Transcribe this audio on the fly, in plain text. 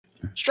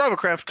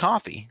StravaCraft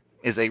coffee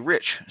is a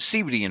rich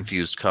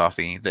CBD-infused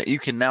coffee that you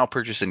can now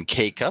purchase in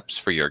K-Cups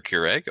for your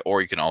Keurig,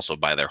 or you can also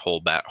buy their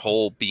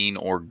whole bean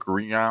or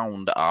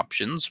ground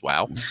options.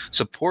 Wow.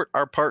 Support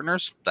our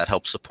partners. That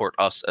helps support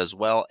us as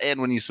well.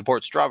 And when you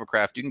support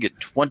StravaCraft, you can get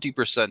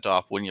 20%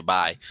 off when you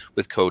buy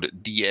with code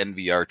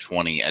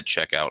DNVR20 at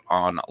checkout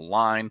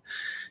online.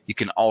 You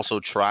can also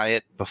try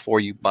it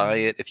before you buy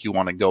it if you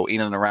want to go in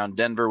and around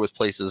Denver with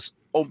places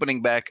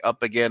opening back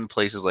up again.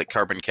 Places like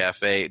Carbon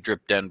Cafe, Drip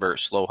Denver,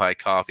 Slow High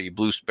Coffee,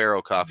 Blue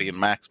Sparrow Coffee, and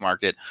Max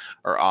Market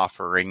are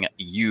offering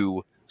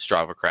you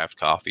StravaCraft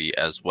coffee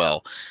as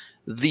well.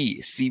 The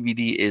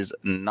CBD is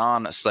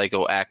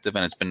non-psychoactive,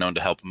 and it's been known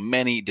to help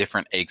many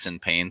different aches and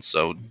pains.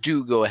 So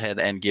do go ahead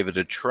and give it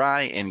a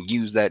try and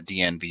use that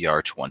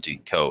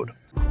DNVR20 code.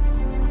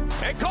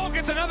 And Cole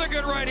gets another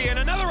good righty, and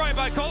another right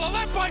by Cole, a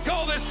left by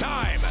Cole this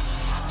time.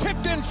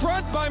 Tipped in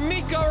front by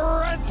Mika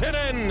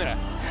Rantanen.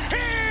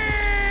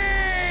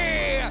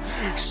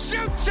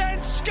 Shoots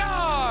and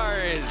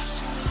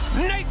scores!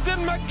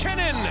 Nathan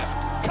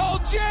McKinnon! Call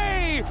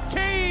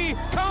J.T.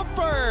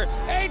 Comfer!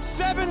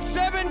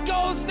 877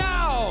 goes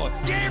now!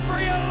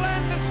 Gabriel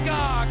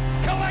Landeskog!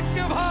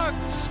 Collective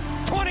hugs!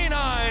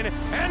 29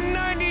 and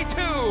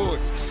 92!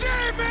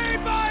 Save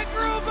made by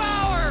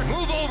Grubauer!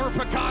 Move over,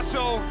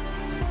 Picasso!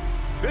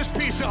 This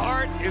piece of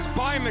art is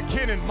by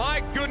McKinnon.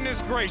 My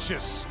goodness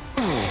gracious!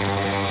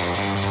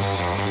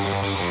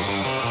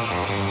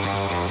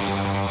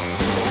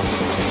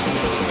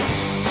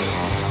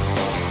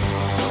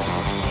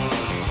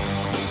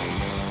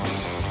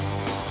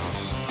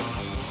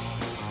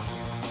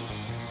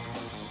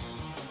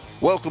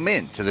 Welcome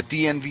in to the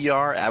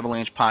DNVR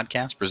Avalanche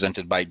Podcast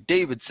presented by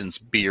Davidson's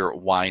Beer,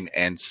 Wine,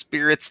 and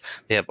Spirits.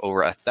 They have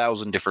over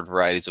 1,000 different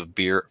varieties of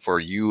beer for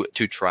you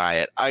to try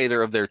at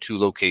either of their two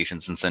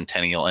locations in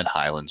Centennial and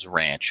Highlands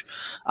Ranch.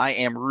 I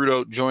am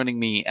Rudo. Joining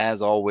me,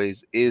 as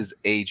always, is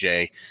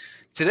AJ.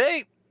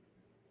 Today,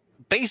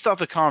 based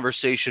off a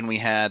conversation we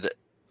had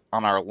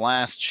on our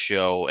last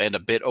show and a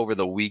bit over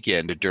the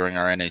weekend during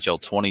our NHL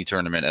 20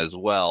 tournament as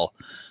well,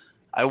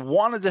 I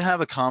wanted to have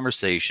a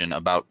conversation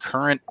about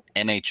current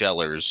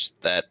NHLers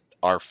that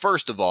are,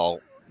 first of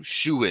all,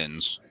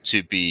 shoo-ins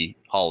to be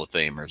Hall of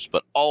Famers,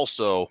 but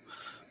also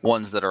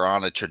ones that are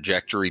on a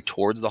trajectory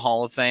towards the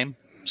Hall of Fame.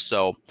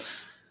 So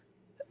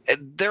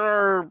there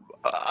are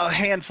a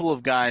handful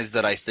of guys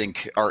that I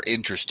think are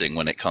interesting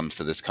when it comes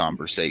to this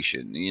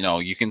conversation. You know,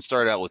 you can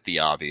start out with the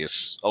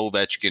obvious.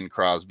 Ovechkin,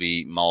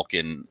 Crosby,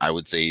 Malkin, I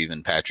would say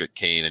even Patrick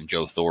Kane and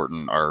Joe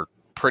Thornton are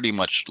pretty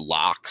much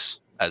locks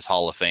as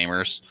Hall of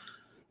Famers.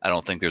 I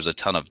don't think there's a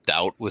ton of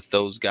doubt with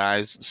those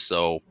guys.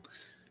 So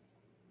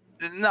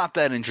not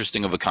that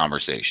interesting of a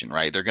conversation,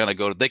 right? They're going to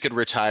go, they could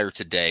retire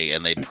today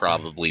and they'd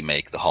probably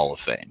make the Hall of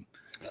Fame.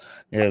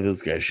 Yeah,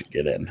 those guys should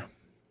get in.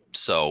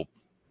 So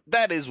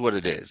that is what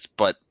it is.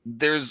 But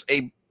there's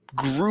a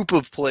group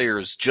of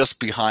players just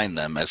behind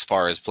them as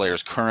far as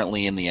players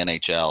currently in the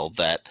NHL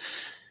that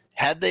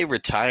had they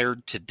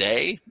retired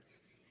today,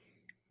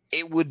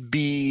 it would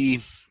be,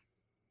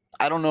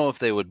 I don't know if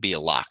they would be a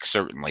lock,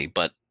 certainly,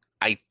 but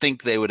I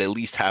think they would at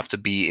least have to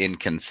be in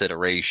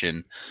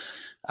consideration.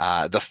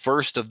 The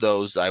first of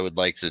those I would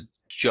like to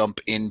jump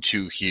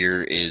into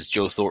here is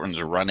Joe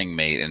Thornton's running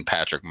mate and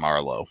Patrick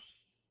Marleau.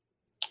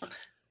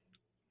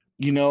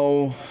 You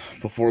know,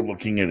 before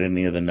looking at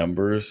any of the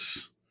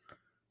numbers,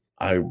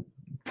 I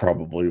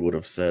probably would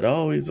have said,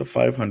 oh, he's a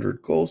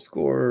 500 goal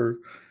scorer.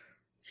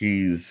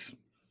 He's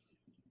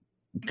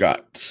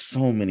got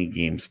so many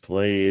games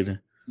played.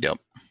 Yep.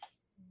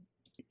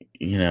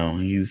 You know,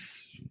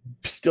 he's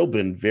still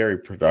been very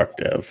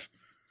productive,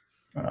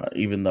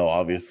 even though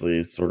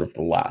obviously sort of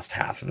the last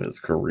half of his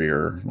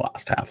career,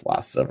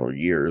 last several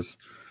years,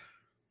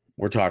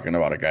 we're talking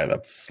about a guy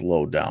that's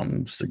slowed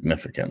down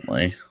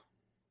significantly.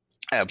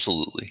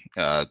 Absolutely.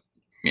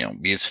 You know,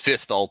 he's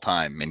fifth all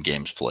time in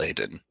games played,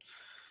 and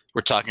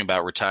we're talking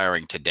about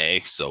retiring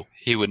today, so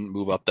he wouldn't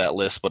move up that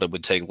list, but it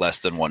would take less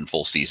than one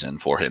full season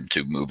for him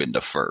to move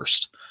into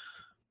first.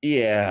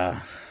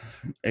 Yeah.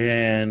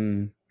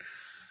 And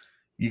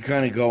you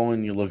kind of go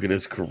and you look at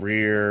his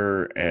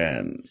career,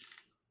 and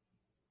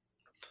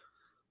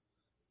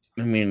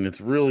I mean,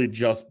 it's really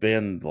just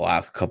been the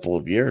last couple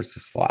of years,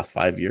 just the last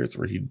 5 years,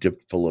 where he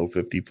dipped below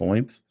 50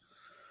 points.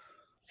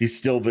 He's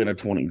still been a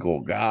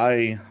 20-goal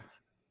guy.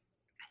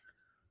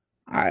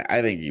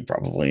 I think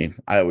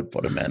I would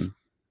put him in.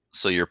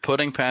 So you're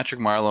putting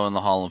Patrick Marleau in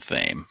the Hall of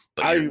Fame,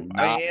 but you're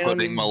not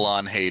putting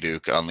Milan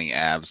Hajduk on the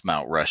Avs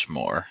Mount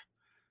Rushmore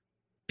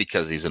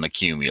because he's an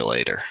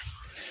accumulator.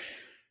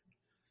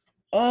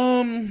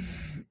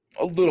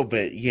 A little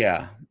bit,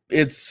 yeah.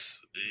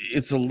 It's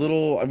a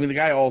little. I mean, the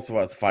guy also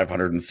has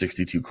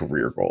 562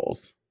 career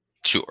goals.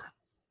 Sure.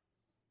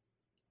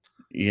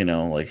 You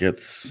know, like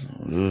that's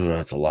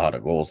a lot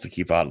of goals to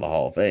keep out of the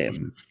Hall of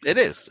Fame. It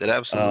is. It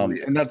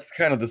absolutely is. And that's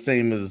kind of the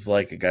same as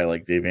like a guy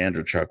like Dave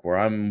Andreychuk, where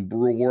I'm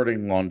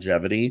rewarding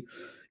longevity,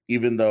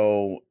 even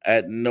though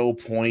at no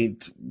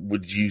point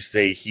would you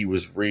say he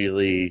was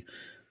really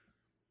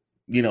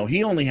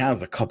he only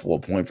has a couple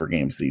of point per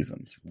game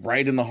seasons.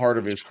 Right in the heart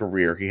of his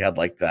career, he had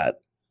like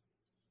that.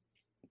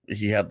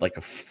 He had like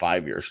a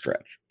 5-year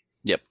stretch.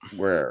 Yep.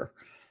 Where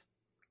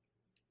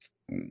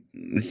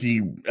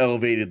he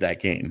elevated that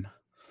game.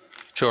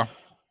 Sure.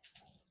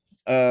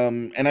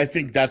 And I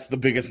think that's the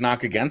biggest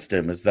knock against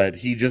him, is that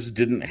he just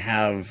didn't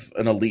have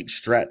an elite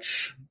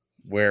stretch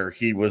where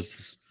he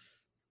was,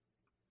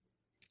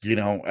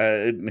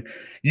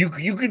 you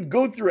could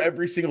go through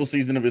every single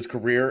season of his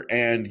career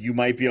and you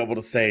might be able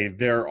to say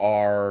there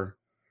are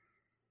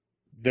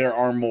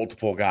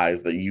multiple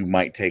guys that you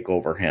might take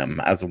over him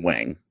as a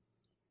wing.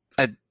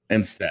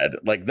 Instead,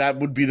 like that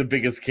would be the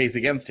biggest case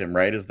against him,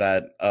 right? Is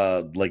that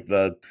like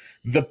the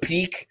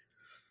peak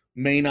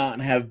may not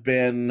have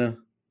been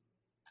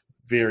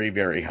very,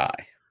 very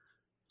high.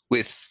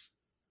 With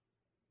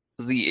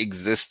the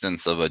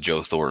existence of a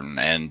Joe Thornton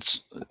and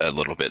a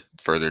little bit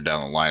further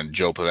down the line,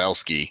 Joe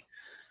Pavelski,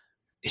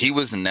 he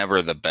was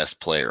never the best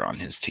player on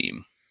his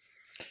team.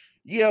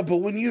 Yeah, but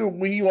when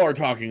you are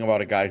talking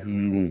about a guy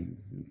who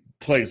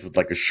plays with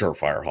like a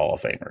surefire Hall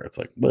of Famer, it's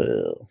like,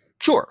 well,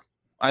 sure.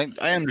 I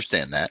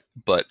understand that,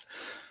 but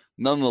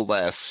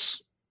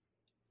nonetheless,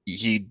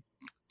 he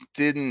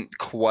didn't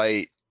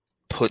quite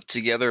put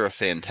together a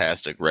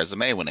fantastic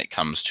resume when it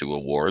comes to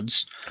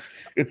awards.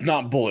 It's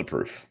not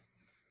bulletproof.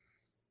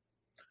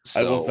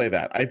 I will say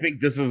that. I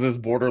think this is as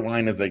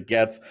borderline as it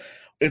gets.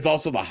 It's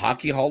also the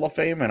Hockey Hall of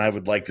Fame, and I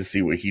would like to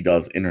see what he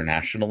does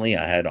internationally.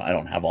 I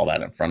don't have all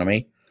that in front of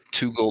me.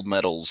 2 gold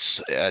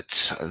medals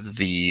at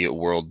the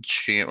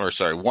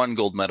one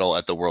gold medal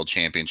at the World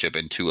Championship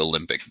and 2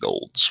 Olympic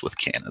golds with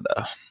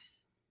Canada.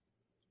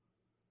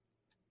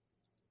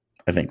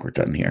 I think we're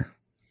done here.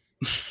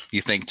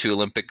 You think 2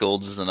 Olympic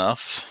golds is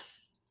enough?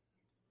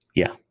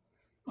 Yeah.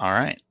 All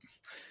right.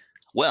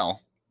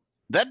 Well,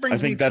 that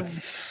brings me to...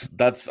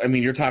 that's. I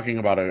mean, you're talking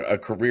about a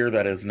career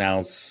that is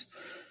now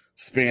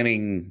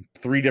spanning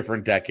 3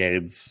 different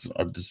decades,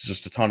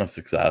 just a ton of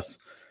success.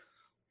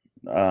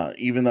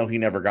 Even though he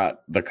never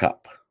got the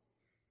cup.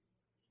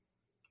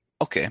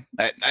 Okay.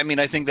 I mean,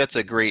 I think that's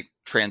a great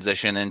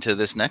transition into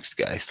this next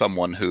guy.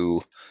 Someone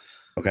who,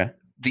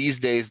 these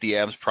days the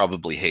Avs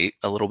probably hate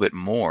a little bit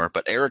more,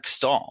 but Eric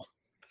Staal.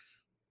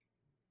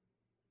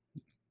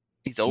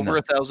 He's over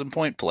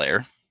 1,000-point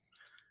player.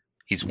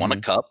 He's won a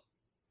cup.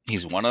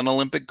 He's won an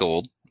Olympic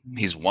gold.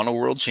 He's won a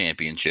world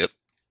championship.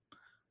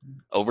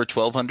 Over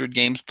 1,200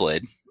 games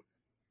played.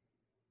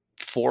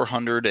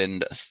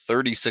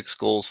 436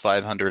 goals,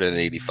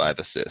 585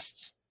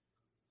 assists.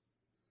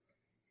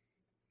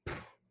 It's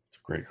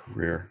a great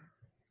career.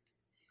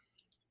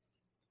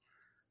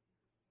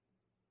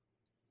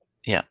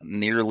 Yeah,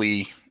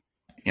 nearly,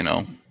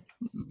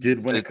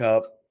 Did win a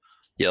cup.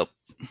 Yep.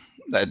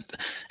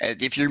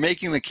 If you're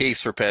making the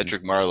case for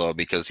Patrick Marleau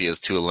because he has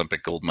 2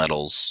 Olympic gold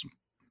medals,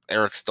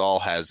 Eric Staal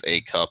has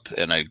a cup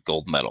and a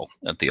gold medal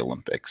at the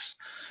Olympics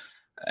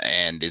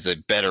and is a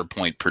better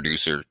point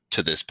producer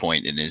to this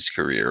point in his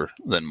career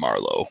than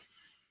Marleau.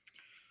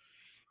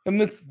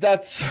 And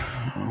that's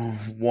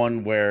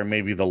one where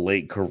maybe the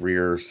late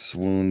career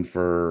swoon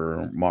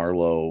for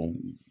Marleau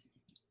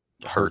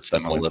hurts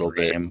him a little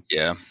bit.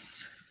 Yeah.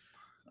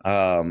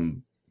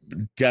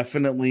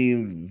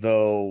 Definitely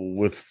though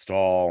with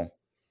Staal,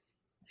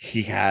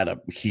 he had a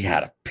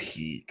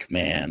peak,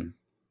 man.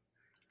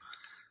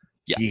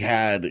 Yeah. He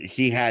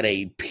had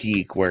a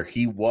peak where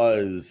he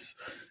was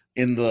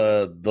in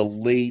the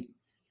late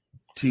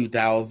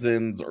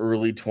 2000s,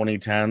 early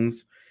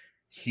 2010s.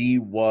 He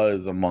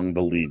was among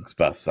the league's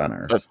best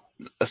centers.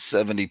 A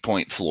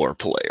 70-point floor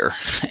player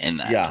in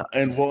that. Yeah,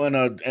 time.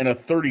 and a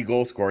 30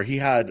 goal scorer. He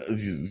had.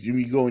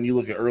 You go and you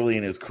look at early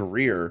in his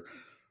career.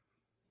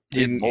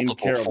 In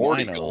multiple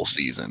 40-goal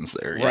seasons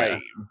there, right? Yeah.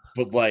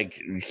 But like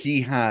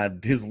he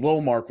had his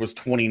low mark was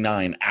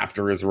 29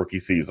 after his rookie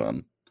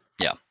season.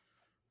 Yeah,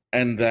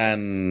 and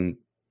then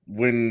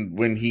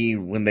when he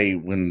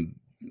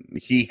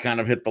kind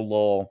of hit the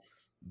lull,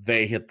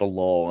 they hit the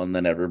lull, and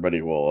then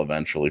everybody will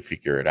eventually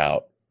figure it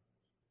out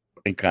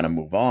and kind of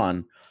move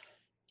on.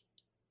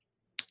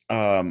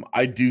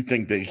 I do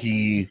think that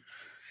he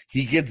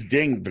gets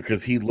dinged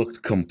because he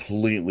looked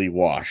completely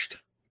washed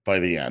by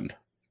the end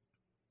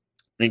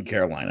in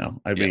Carolina.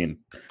 I mean,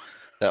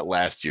 that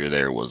last year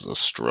there was a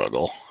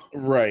struggle,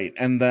 right?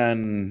 And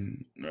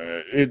then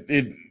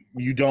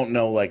you don't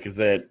know, like, is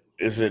it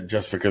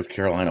just because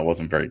Carolina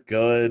wasn't very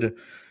good?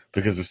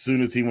 Because as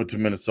soon as he went to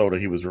Minnesota,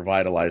 he was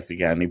revitalized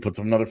again. He puts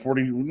up another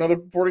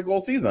 40 goal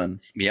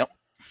season. Yep.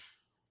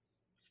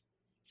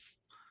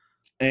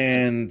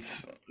 And,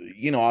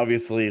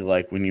 obviously,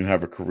 like, when you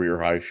have a career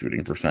high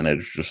shooting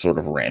percentage just sort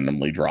of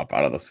randomly drop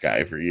out of the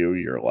sky for you,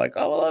 you're like,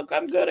 oh, look,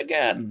 I'm good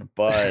again.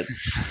 But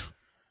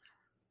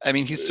I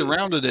mean, he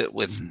surrounded it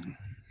with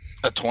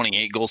a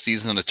 28-goal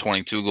season, a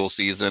 22-goal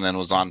season, and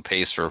was on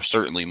pace for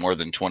certainly more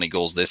than 20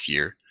 goals this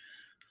year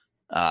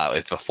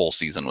if a full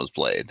season was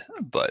played.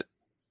 But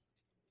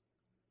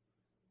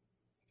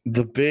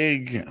the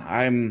big,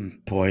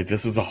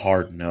 this is a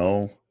hard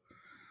no.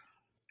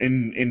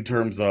 In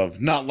terms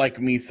of, not like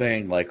me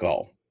saying like,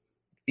 oh,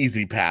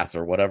 easy pass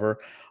or whatever.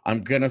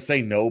 I'm gonna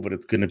say no, but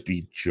it's gonna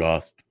be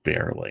just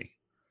barely.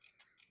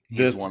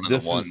 He's one of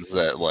the ones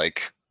that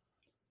like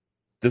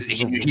this is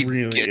he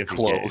really get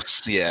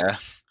close. Yeah.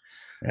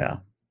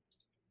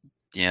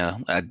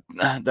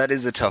 That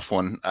is a tough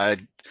one. I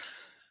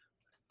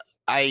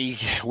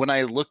when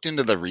I looked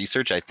into the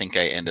research, I think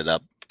I ended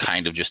up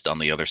kind of just on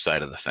the other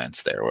side of the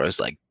fence there, where I was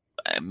like,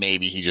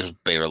 maybe he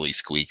just barely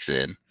squeaks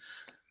in.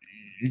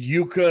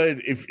 You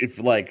could, if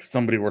like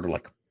somebody were to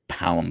like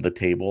pound the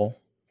table.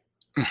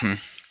 Mm-hmm.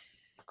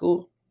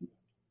 Cool.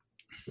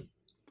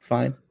 It's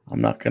fine.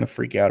 I'm not gonna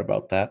freak out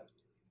about that.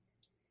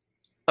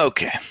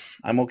 Okay.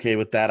 I'm okay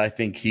with that. I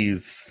think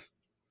it's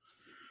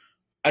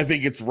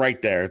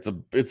right there.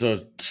 It's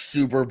a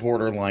super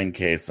borderline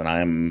case, and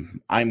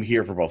I'm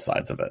here for both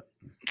sides of it.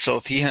 So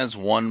if he has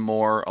one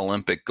more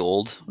Olympic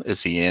gold,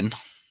 is he in?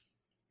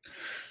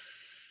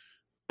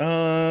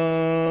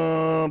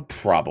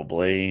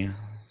 Probably.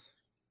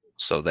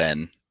 So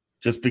then,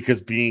 just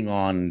because being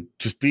on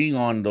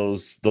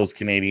those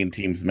Canadian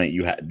teams meant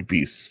you had to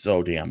be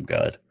so damn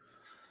good.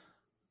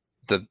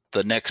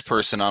 The next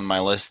person on my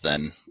list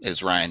then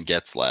is Ryan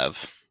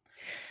Getzlaf,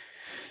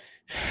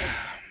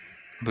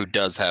 who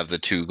does have the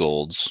 2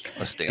 golds,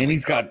 a Stanley and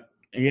he's Cup.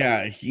 he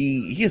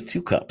has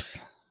 2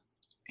 cups.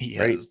 He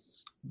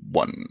has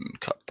 1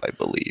 cup, I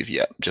believe.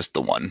 Yeah, just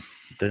the 1.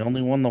 They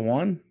only won the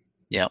 1?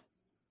 Yeah.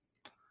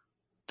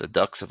 The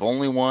Ducks have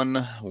only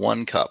won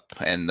 1 cup,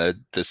 and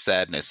the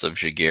sadness of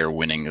Jaguar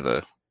winning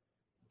the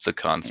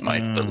Conn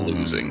Smythe but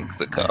losing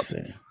the cup.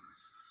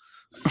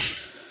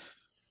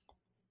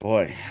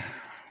 Boy.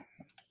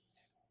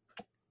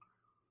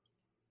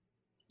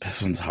 This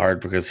one's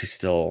hard because he's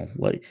still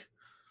like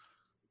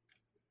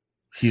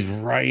he's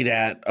right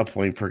at a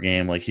point per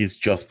game, like he's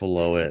just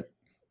below it.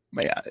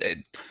 Yeah,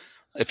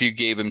 if you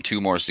gave him 2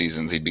 more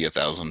seasons, he'd be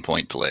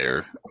 1,000-point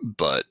player.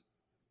 But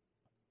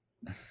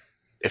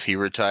if he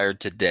retired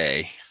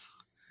today,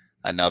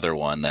 another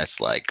one that's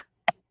like,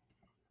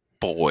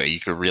 boy, you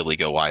could really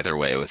go either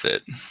way with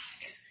it.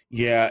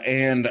 Yeah,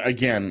 and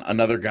again,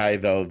 another guy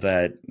though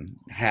that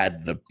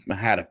had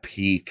a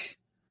peak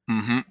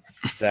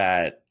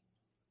that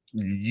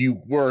you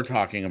were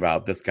talking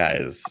about. This guy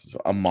is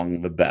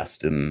among the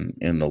best in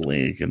the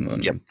league and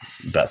the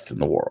best in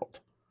the world.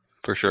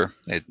 For sure.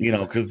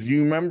 Because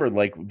you remember,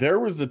 like, there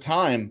was a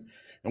time,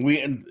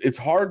 and it's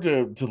hard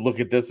to look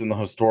at this in the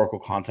historical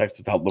context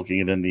without looking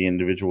at it in the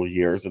individual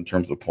years in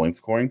terms of point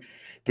scoring,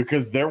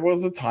 because there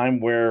was a time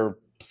where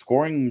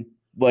scoring,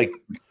 like,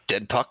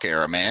 dead puck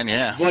era, man.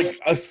 Yeah. Like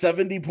a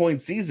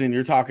 70-point season,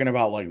 you're talking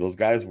about, like, those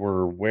guys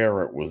were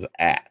where it was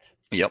at.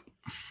 Yep.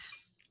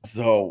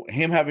 So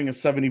him having a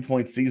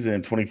 70-point season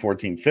in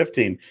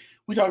 2014-15,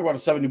 we talk about a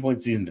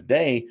 70-point season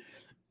today,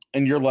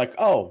 and you're like,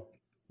 oh,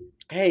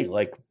 hey,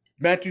 like,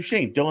 Matt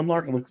Duchene, Dylan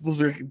Larkin, like,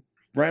 those are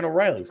Ryan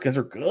O'Reilly. Those guys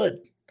are good.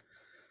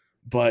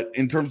 But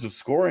in terms of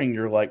scoring,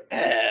 you're like,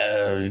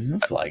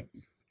 it's like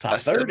top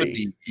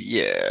 30.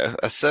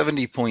 A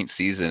 70-point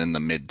season in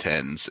the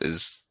mid-10s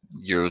is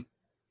you're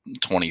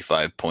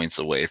 25 points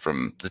away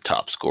from the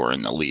top scorer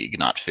in the league,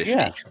 not 50.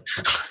 Yeah.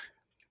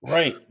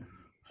 Right.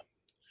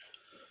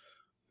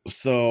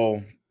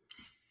 So,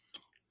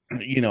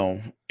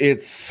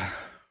 it's...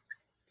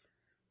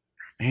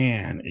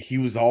 Man, he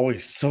was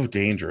always so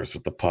dangerous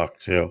with the puck,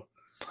 too.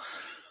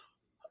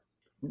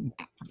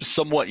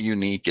 Somewhat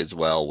unique as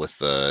well with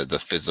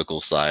the physical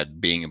side,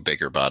 being a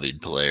bigger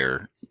bodied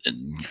player.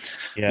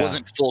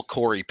 Wasn't full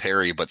Corey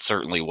Perry, but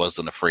certainly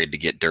wasn't afraid to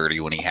get dirty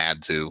when he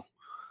had to.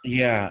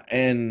 Yeah,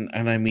 and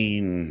I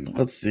mean,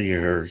 let's see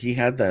here. He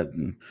had that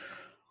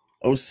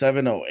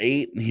 07,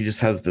 08, and he just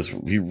has this,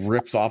 he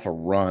rips off a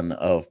run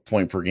of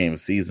point per game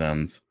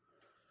seasons,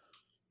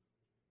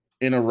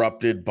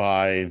 interrupted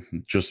by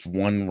just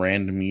one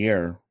random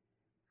year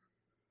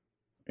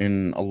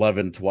in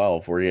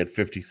 11-12, where he had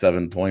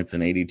 57 points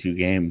in 82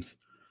 games,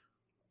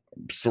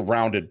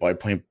 surrounded by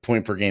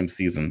point per game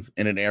seasons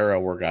in an era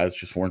where guys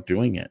just weren't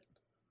doing it.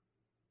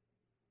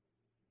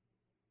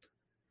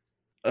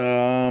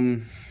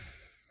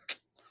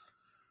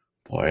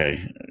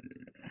 Boy,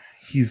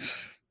 he's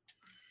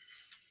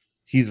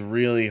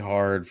really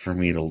hard for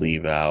me to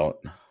leave out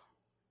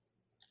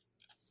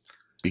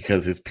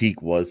because his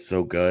peak was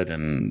so good,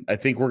 and I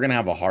think we're going to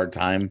have a hard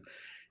time.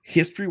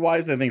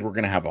 History-wise, I think we're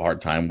going to have a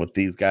hard time with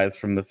these guys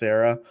from this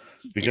era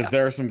because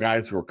there are some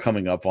guys who are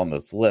coming up on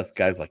this list,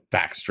 guys like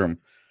Backstrom,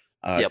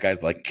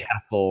 guys like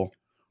Kessel,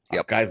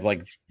 guys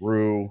like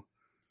Drew,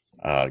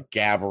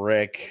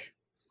 Gaborik,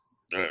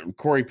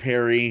 Corey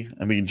Perry.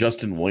 I mean,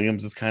 Justin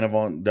Williams is kind of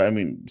on, I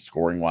mean,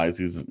 scoring-wise,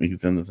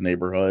 he's in this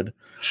neighborhood.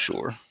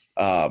 Sure.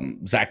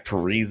 Zach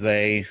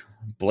Parise,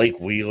 Blake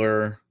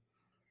Wheeler.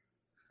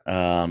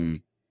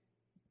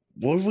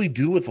 What do we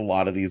do with a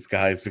lot of these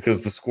guys?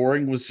 Because the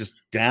scoring was just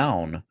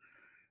down.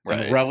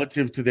 Right. And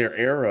relative to their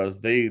eras,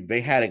 they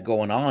had it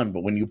going on,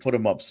 but when you put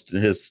them up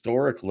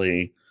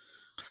historically,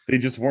 they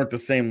just weren't the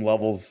same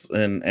levels.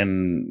 And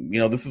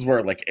this is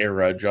where like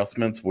era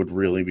adjustments would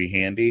really be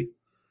handy.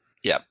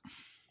 Yep.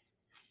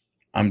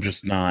 I'm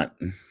just not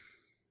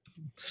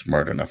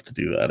smart enough to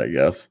do that, I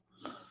guess.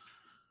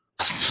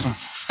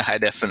 I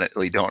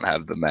definitely don't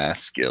have the math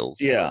skills.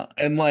 Yeah,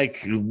 and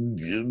like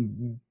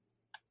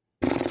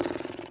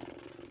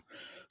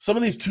some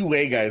of these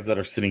two-way guys that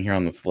are sitting here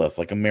on this list,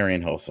 like a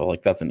Marian Hossa,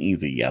 like that's an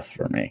easy yes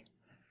for me.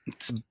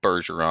 It's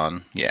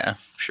Bergeron. Yeah,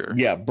 sure.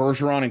 Yeah,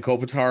 Bergeron and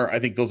Kopitar, I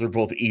think those are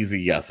both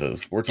easy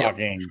yeses. We're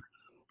talking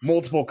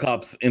multiple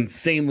cups,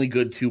 insanely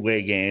good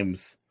two-way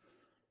games.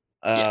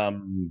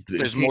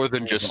 There's more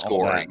than just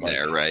scoring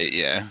there, right?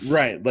 Yeah.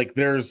 Right. Like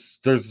there's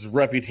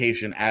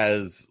reputation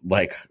as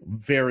like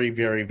very,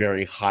 very,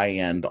 very high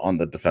end on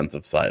the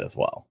defensive side as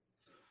well.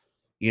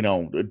 You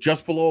know,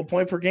 just below a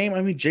point per game.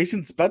 I mean,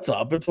 Jason Spezza,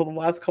 up until the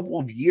last couple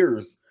of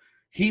years,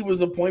 he was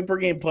a point per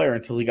game player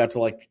until he got to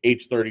like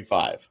age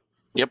 35.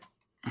 Yep.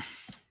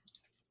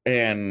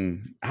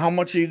 And how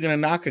much are you going to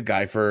knock a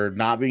guy for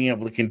not being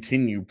able to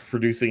continue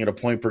producing at a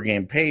point per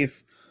game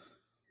pace?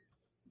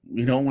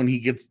 You know, when he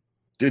gets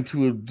to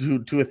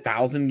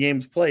 1,000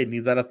 games played and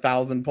he's at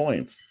 1,000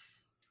 points.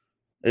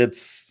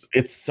 It's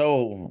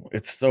so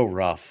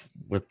rough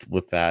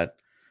with that.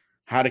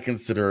 How to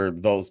consider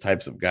those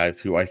types of guys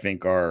who I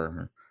think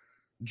are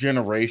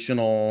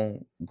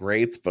generational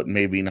greats, but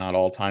maybe not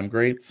all-time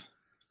greats.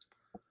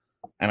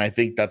 And I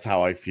think that's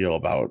how I feel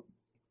about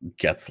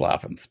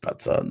Getzlaf and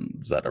Spezza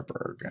and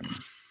Zetterberg and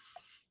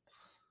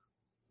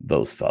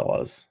those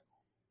fellas.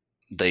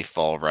 They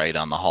fall right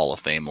on the Hall of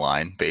Fame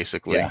line,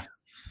 basically. Yeah.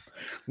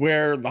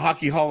 Where the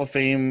Hockey Hall of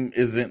Fame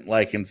isn't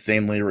like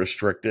insanely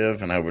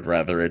restrictive, and I would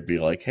rather it be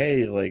like,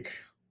 hey, like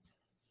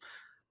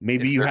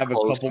maybe you have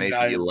close, a couple maybe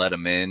guys. You let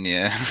them in,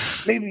 yeah.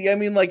 Maybe, I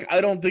mean, like,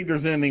 I don't think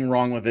there's anything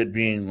wrong with it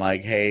being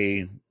like,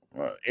 hey,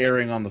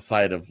 erring on the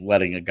side of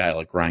letting a guy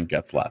like Ryan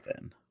Getzlaf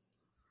in.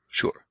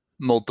 Sure.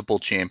 Multiple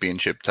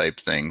championship type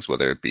things,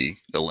 whether it be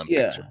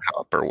Olympics or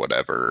Cup or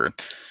whatever.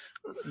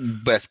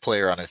 Best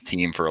player on his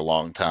team for a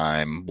long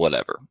time,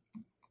 whatever.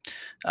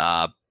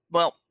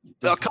 Well,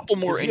 a couple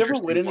more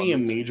interesting. Did he ever win any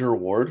major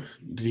award?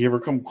 Did he ever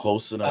come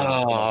close enough?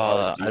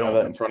 I don't have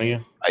that in front of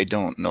you. I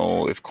don't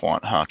know if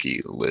Quant Hockey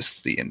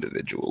lists the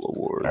individual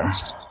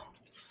awards.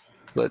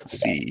 Let's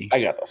see.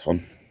 I got this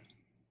one.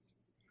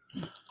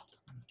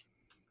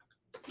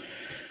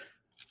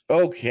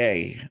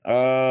 Okay.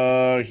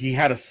 He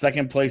had a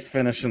second place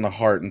finish in the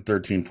Hart in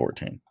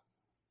 13-14.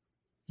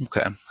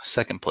 Okay.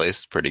 Second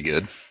place, pretty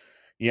good.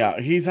 Yeah,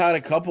 he's had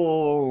a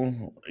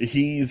couple.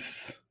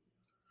 He's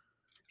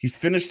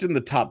finished in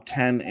the top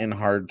 10 in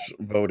Hart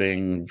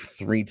voting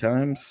 3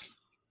 times.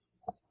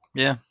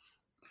 Yeah.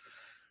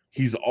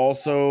 He's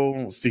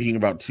also, speaking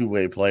about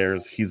two-way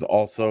players, he's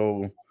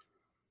also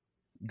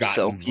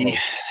gotten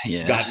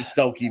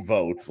Selke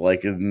votes.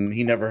 Like,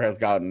 he never has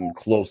gotten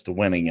close to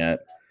winning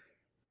it.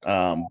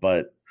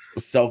 But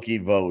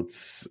Selke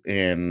votes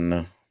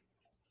in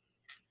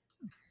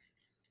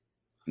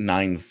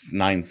 9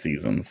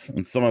 seasons,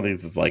 and some of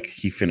these is like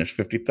he finished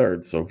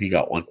 53rd, so he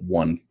got like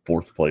 1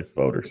 4th place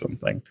vote or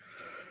something.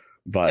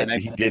 But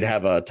he did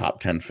have a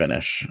top 10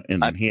 finish,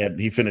 and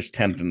he finished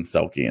 10th in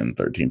Selke in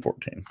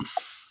 13-14.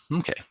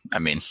 Okay, I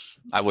mean,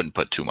 I wouldn't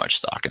put too much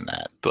stock in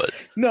that, but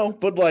no,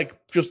 but like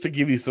just to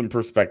give you some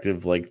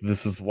perspective, like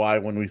this is why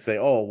when we say,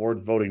 "Oh,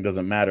 award voting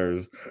doesn't matter,"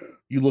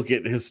 you look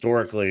at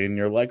historically, and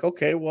you're like,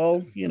 okay,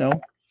 well, you know,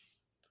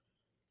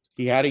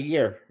 he had a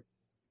year.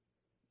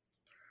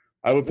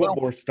 I would put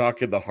more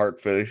stock in the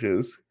Hart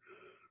finishes.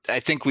 I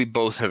think we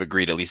both have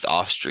agreed, at least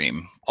off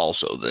stream,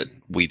 also that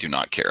we do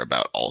not care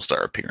about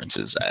all-star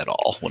appearances at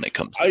all when it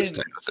comes to this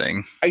type of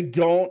thing. I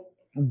don't,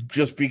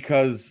 just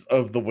because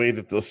of the way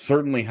that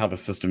certainly how the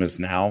system is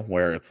now,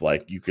 where it's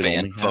like you can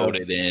only vote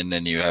it in,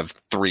 and you have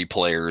 3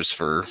 players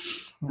for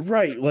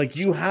right. Like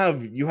you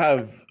have.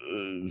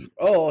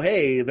 Oh,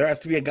 hey, there has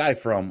to be a guy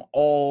from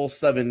all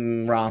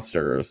 7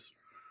 rosters.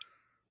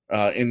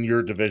 In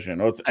your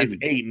division. It's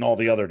 8 in all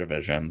the other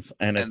divisions.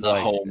 And it's the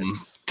home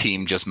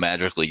team just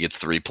magically gets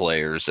 3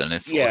 players, and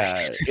it's the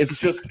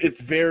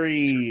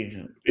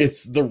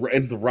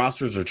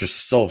rosters are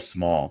just so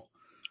small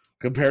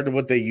compared to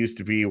what they used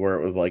to be, where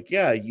it was like,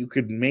 yeah, you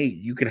could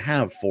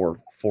have 4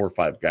 or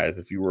 5 guys.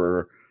 If you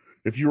were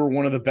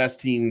one of the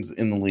best teams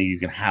in the league, you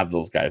can have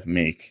those guys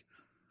make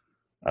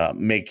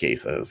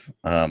cases.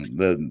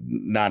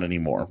 Not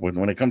anymore.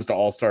 When it comes to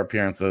all-star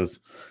appearances,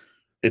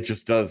 it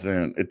just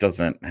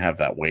doesn't have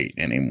that weight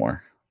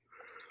anymore.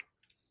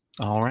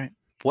 All right.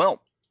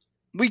 Well,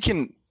 we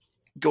can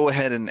go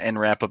ahead and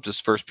wrap up this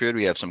first period.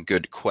 We have some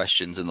good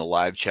questions in the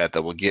live chat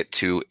that we'll get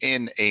to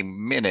in a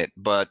minute.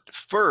 But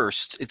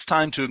first, it's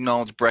time to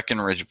acknowledge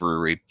Breckenridge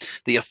Brewery,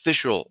 the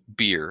official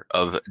beer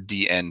of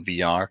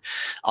DNVR,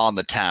 on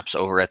the taps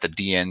over at the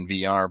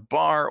DNVR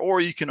bar. Or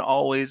you can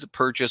always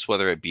purchase,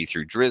 whether it be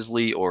through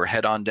Drizzly or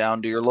head on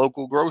down to your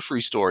local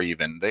grocery store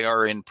even. They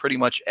are in pretty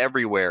much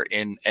everywhere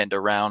in and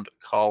around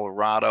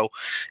Colorado.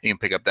 You can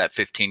pick up that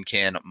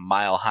 15-can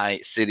Mile High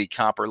City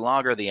Copper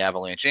Lager, the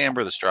Avalanche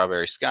Amber, the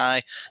Strawberry Sky,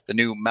 the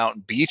new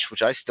Mountain Beach,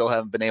 which I still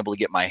haven't been able to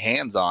get my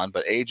hands on,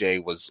 but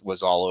AJ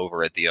was all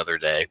over it the other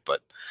day.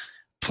 But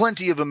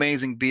Plenty of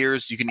amazing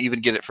beers. You can even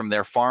get it from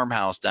their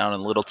farmhouse down in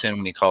Littleton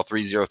when you call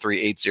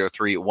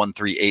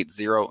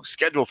 303-803-1380.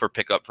 Schedule for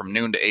pickup from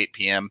noon to 8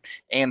 p.m.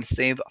 and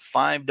save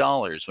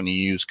 $5 when you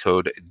use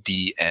code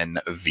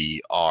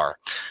DNVR.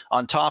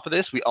 On top of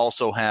this, we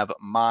also have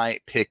my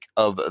pick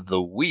of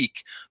the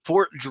week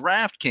for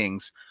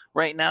DraftKings.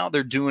 Right now,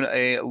 they're doing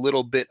a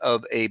little bit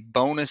of a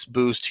bonus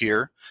boost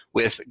here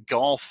with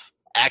golf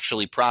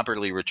actually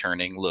properly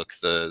returning. Look,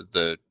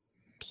 the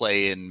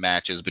play-in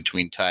matches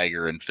between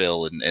Tiger and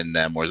Phil and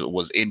them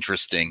was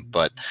interesting,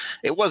 but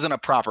it wasn't a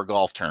proper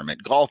golf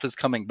tournament. Golf is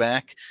coming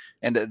back,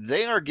 and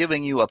they are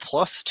giving you a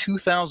plus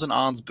 2,000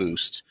 odds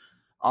boost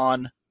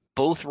on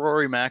both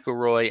Rory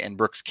McIlroy and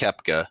Brooks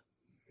Koepka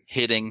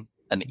hitting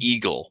an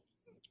eagle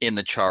in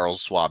the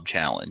Charles Schwab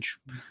Challenge.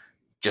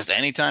 Just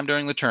anytime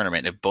during the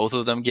tournament, if both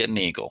of them get an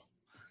eagle.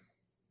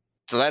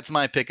 So that's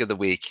my pick of the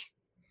week.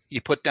 You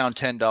put down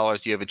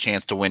 $10, you have a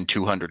chance to win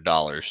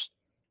 $200.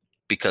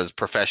 Because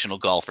professional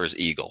golfers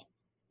eagle.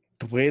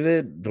 The way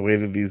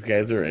that these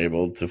guys are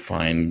able to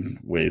find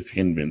ways to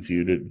convince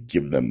you to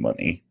give them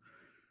money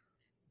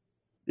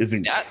is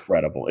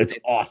incredible. It's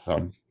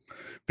awesome.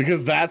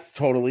 Because that's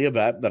totally a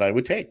bet that I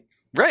would take.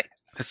 Right.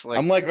 It's like,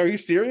 I'm like, are you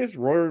serious?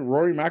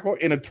 Rory McIlroy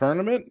in a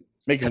tournament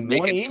making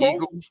one eagle?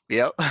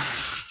 Yep.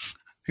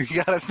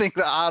 You got to think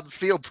the odds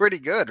feel pretty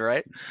good,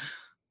 right?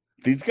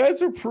 These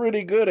guys are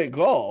pretty good at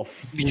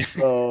golf.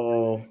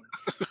 So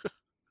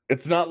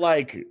it's not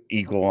like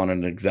eagle on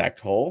an exact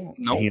hole.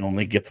 Nope. He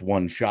only gets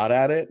one shot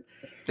at it.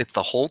 It's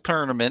the whole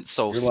tournament,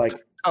 so you're like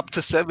up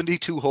to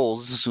 72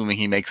 holes, assuming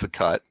he makes the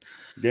cut.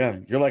 Yeah,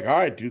 you're like, all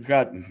right, dude's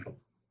got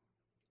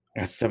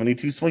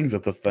 72 swings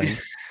at this thing.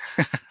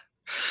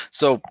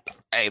 So,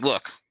 hey,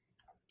 look,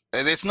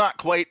 it's not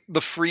quite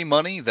the free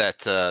money that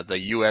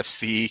the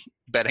UFC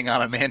betting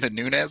on Amanda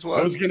Nunes was.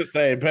 I was gonna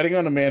say betting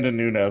on Amanda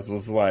Nunes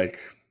was like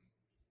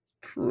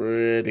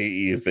pretty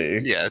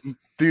easy. Yeah.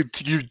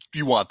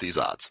 You want these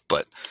odds,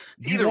 but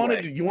you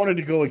wanted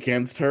to go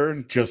against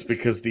her just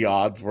because the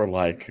odds were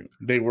like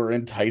they were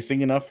enticing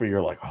enough where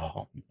you're like,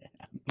 oh man.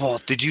 Well,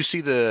 did you see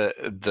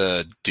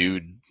the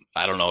dude?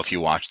 I don't know if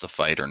you watched the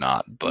fight or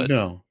not, but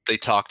no. They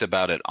talked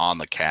about it on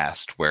the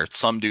cast where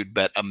some dude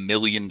bet $1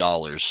 million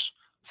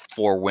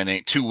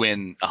to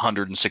win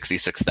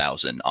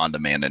 166,000 on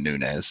Amanda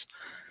Nunes,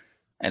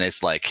 and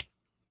it's like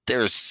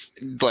there's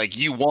like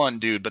you won,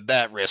 dude, but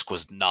that risk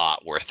was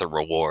not worth the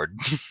reward.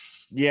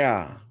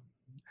 Yeah.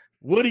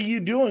 What are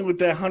you doing with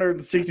that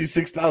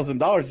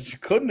 $166,000 that you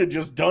couldn't have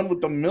just done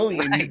with the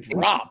million you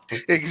dropped?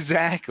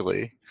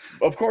 Exactly.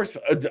 Of course,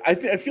 I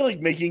feel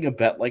like making a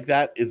bet like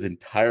that is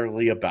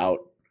entirely about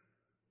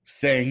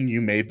saying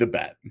you made the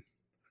bet.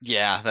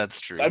 Yeah,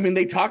 that's true. I mean,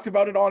 they talked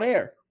about it on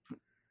air.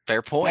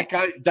 Fair point.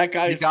 That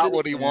guy he got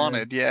what he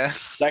wanted. Yeah.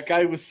 That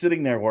guy was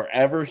sitting there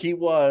wherever he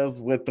was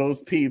with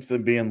those peeps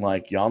and being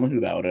like, y'all know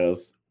who that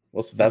is.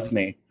 Well, that's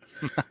me.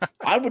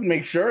 I would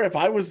make sure if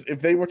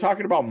they were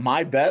talking about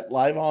my bet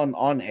live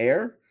on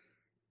air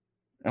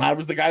and I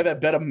was the guy that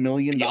bet $1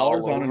 million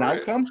on an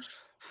outcome,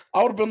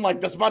 I would have been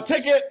like, "That's my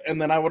ticket,"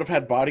 and then I would have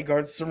had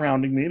bodyguards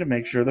surrounding me to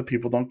make sure that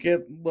people don't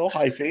get a little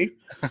hyphy.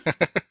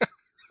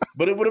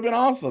 But it would have been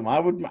awesome. I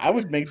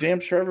would make damn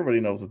sure everybody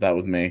knows that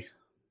was me.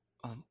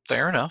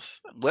 Fair enough.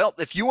 Well,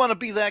 if you want to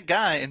be that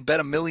guy and bet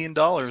 $1 million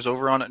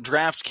over on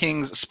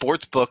DraftKings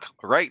Sportsbook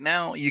right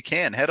now, you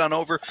can. Head on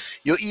over.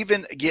 You'll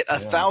even get a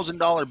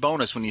 $1,000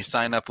 bonus when you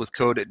sign up with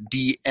code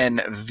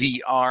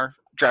DNVR.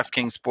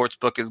 DraftKings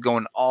Sportsbook is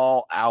going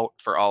all out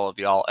for all of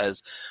y'all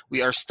as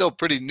we are still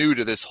pretty new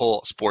to this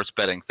whole sports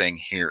betting thing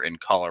here in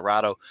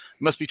Colorado.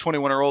 You must be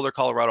 21 or older.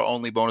 Colorado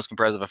only. Bonus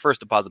comprised of a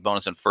first deposit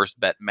bonus and first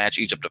bet match,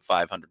 each up to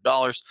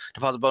 $500.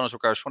 Deposit bonus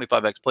requires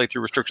 25x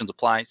playthrough. Restrictions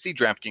apply. See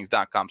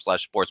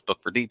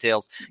DraftKings.com/sportsbook for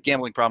details.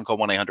 Gambling problem, call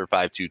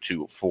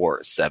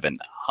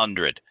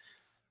 1-800-522-4700.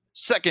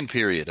 Second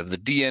period of the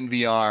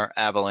DNVR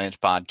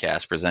Avalanche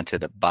Podcast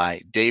presented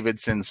by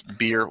Davidson's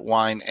Beer,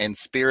 Wine, and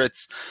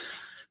Spirits.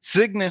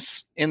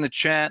 Cygnus in the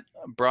chat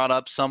brought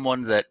up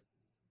someone that,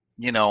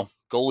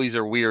 goalies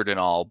are weird and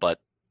all, but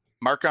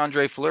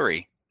Marc-Andre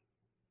Fleury,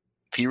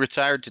 if he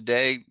retired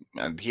today,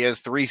 he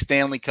has 3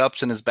 Stanley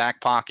Cups in his back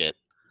pocket.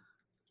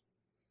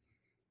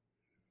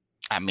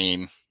 I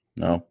mean,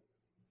 no.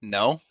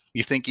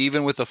 You think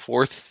even with a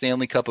 4th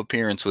Stanley Cup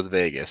appearance with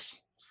Vegas?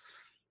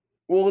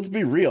 Well, let's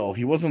be real.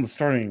 He wasn't the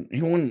starting.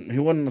 He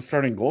wasn't the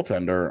starting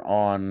goaltender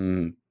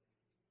on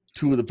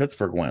 2 of the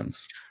Pittsburgh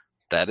wins.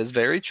 That is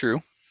very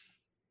true.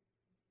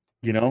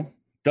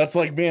 That's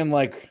like trying to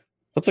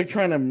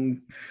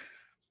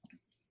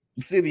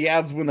see the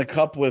Avs win the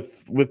cup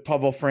with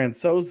Pavel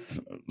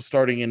Francouz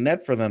starting in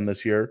net for them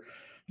this year.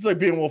 It's like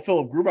being,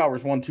 Philip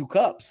Grubauer's won 2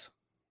 cups.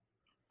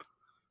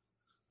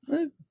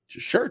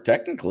 Sure,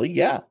 technically,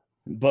 yeah.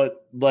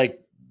 But,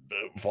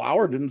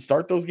 Flower didn't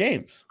start those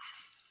games.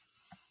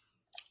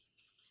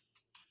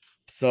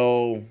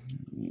 So,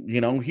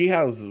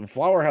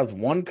 Flower has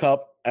 1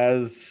 cup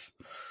as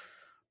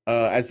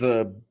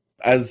the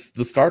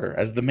starter,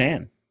 as the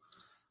man.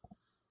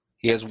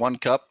 He has 1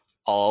 cup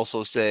I'll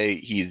also say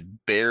he's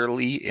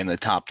barely in the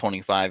top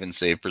 25 in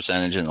save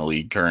percentage in the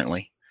league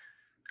currently.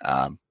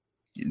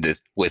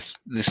 This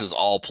is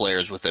all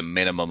players with a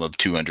minimum of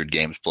 200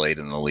 games played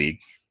in the league.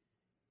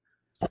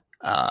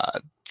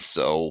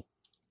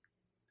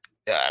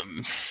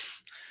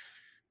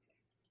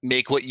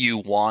 Make what you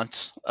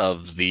want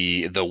of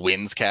the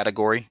wins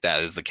category.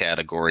 That is the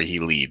category he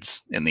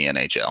leads in the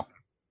NHL,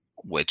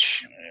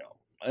 which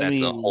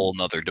that's a whole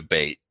nother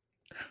debate.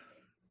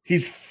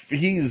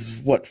 He's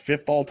what,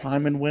 5th all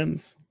time in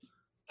wins?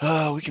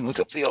 We can look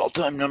up the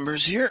all-time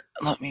numbers here.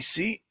 Let me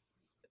see.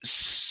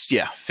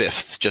 Yeah,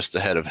 5th, just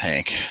ahead of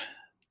Hank.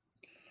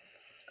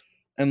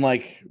 And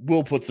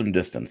we'll put some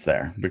distance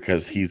there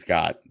because he's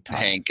got time.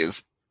 Hank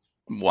is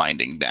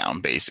winding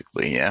down,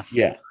 basically. Yeah.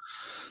 Yeah.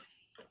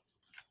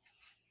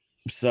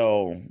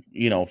 So,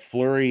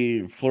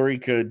 Fleury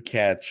could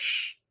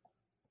catch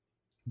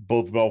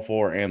both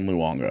Belfour and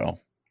Luongo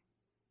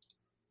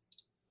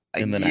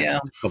in the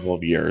next couple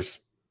of years.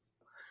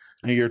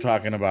 And you're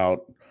talking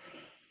about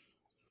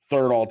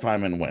 3rd all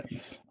time in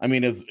wins. I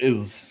mean,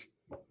 is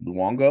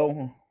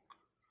Luongo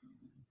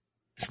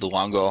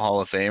a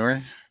Hall of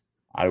Famer?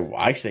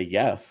 I say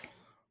yes.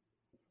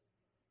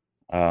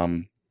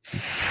 The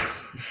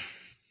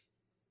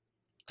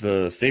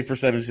save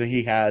percentage that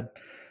he had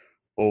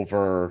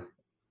over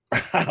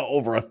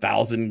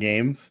 1,000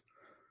 games,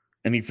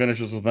 and he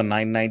finishes with a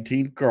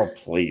 919. Girl,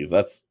 please,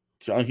 that's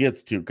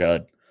too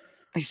good.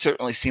 He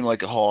certainly seemed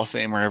like a Hall of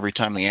Famer every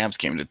time the Avs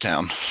came to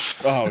town.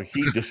 Oh,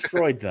 he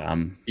destroyed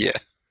them. Yeah.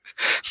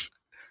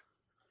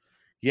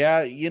 Yeah,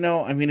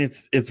 I mean,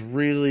 it's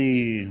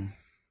really,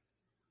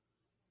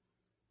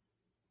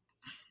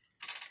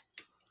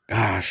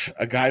 gosh,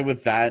 a guy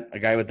with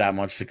that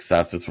much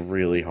success, it's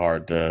really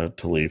hard to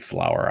leave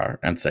Flower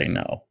and say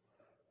no.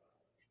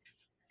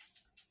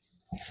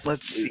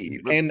 Let's see.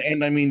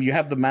 And I mean, you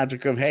have the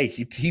magic of, hey,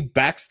 he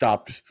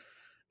backstopped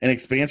an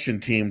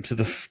expansion team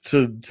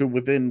to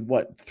within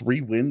what,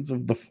 3 wins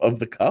of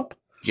the cup?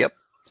 Yep.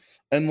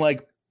 And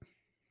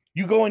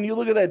you go and you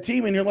look at that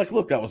team and you're like,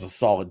 look, that was a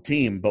solid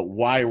team, but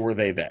why were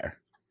they there?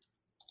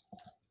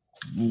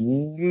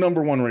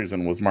 Number one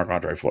reason was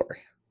Marc-Andre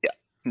Fleury. Yeah.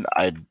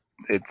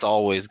 It's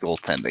always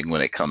goaltending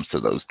when it comes to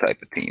those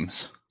type of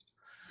teams.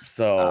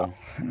 So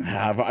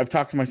I've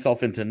talked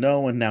myself into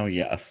no, and now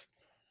yes.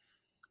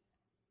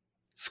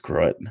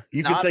 Screw it.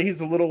 You could say he's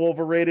a little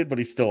overrated, but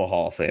he's still a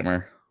Hall of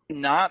Famer.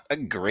 Not a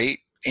great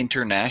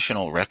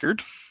international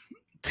record.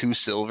 2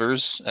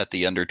 silvers at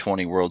the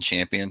under-20 World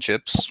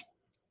Championships.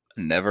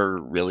 Never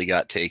really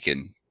got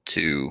taken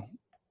to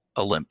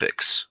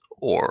Olympics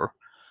or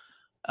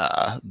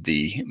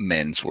the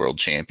men's World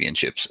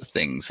Championships,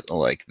 things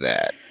like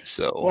that.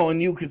 So, well,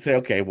 and you could say,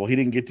 okay, well, he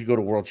didn't get to go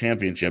to World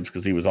Championships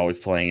because he was always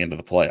playing into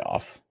the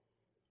playoffs.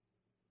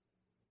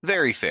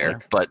 Very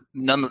fair, but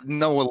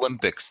no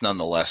Olympics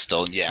nonetheless.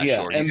 Still, sure.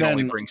 You can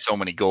only bring so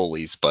many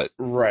goalies, but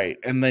right.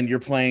 And then you're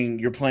playing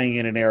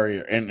in an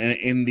area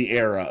in the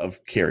era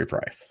of Carey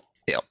Price.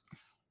 Yep.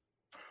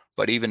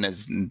 But even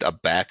as a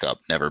backup,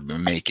 never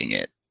been making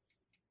it.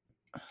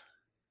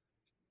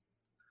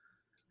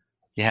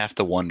 You have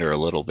to wonder a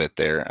little bit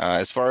there.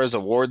 As far as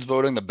awards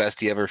voting, the best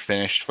he ever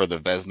finished for the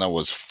Vezina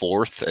was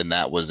 4th, and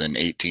that was in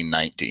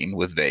 18-19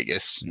 with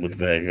Vegas.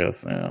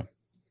 Yeah.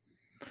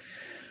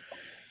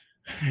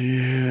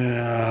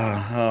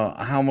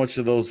 Yeah. How much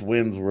of those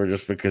wins were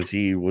just because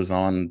he was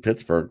on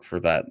Pittsburgh for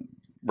that?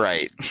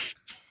 Right.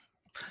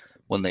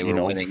 When they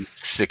were winning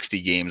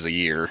 60 games a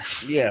year.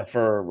 Yeah.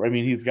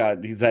 He's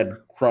had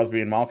Crosby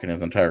and Malkin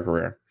his entire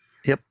career.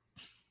 Yep.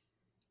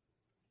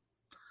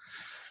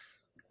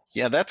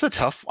 Yeah, that's a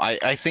tough.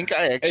 I think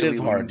I actually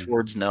lean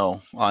towards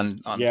no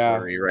on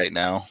Fleury right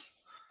now.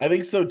 I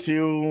think so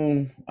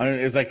too.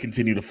 As I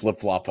continue to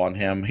flip flop on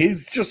him,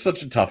 he's just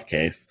such a tough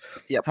case.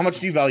 Yep. How much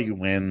do you value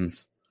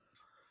wins?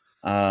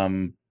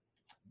 And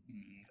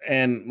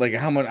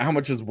how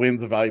much is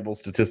wins a valuable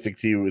statistic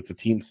to you? It's a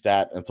team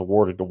stat. And it's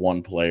awarded to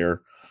one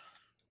player.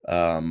 He's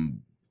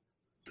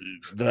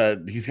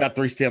got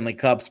 3 Stanley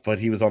Cups, but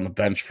he was on the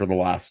bench for the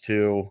last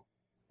 2.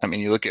 I mean,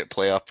 you look at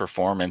playoff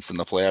performance in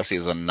the playoffs. He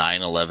has a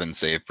 911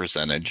 save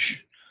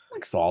percentage.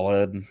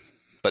 Solid.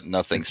 But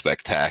nothing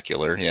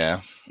spectacular,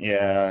 yeah.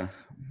 Yeah.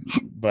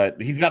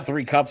 But he's got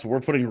 3 cups.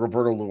 We're putting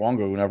Roberto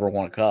Luongo, who never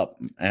won a cup,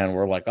 and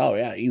we're like, oh,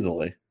 yeah,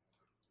 easily.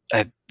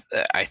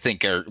 I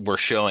think we're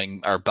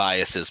showing our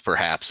biases,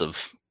 perhaps,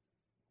 of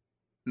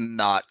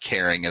not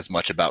caring as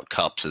much about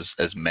cups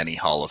as many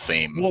Hall of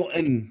Fame. Well,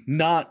 and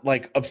not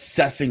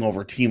obsessing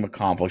over team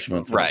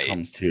accomplishments when it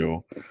comes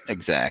to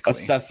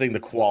assessing the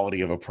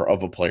quality of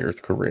a player's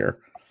career.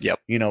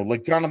 Yep.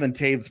 Jonathan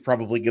Taves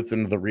probably gets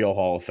into the real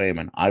Hall of Fame,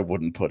 and I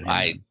wouldn't put him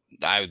in.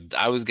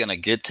 I was going to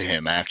get to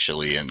him,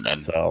 actually. And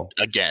so,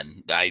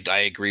 again, I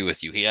agree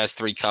with you. He has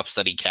 3 cups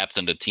that he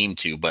captained a team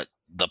to, but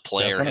the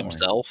player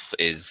himself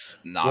is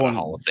not a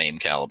Hall of Fame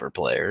caliber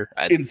player.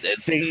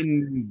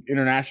 Insane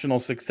international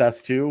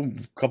success, too.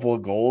 A couple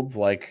of golds.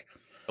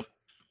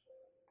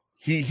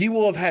 He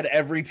will have had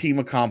every team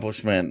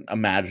accomplishment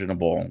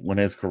imaginable when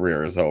his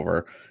career is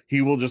over.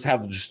 He will just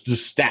have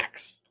just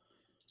stacks.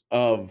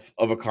 of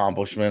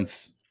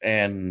accomplishments,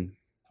 and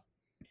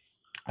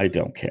I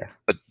don't care.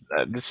 But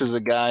this is a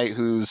guy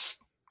who's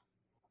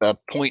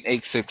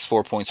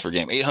 .864 points per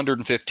game,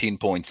 815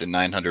 points in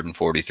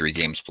 943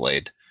 games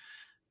played.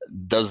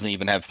 Doesn't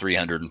even have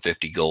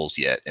 350 goals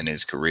yet in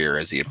his career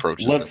as he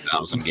approaches the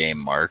 1,000 game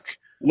mark.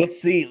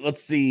 Let's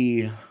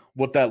see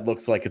what that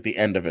looks like at the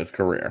end of his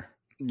career.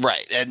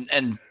 Right, and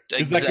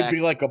that could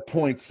be like a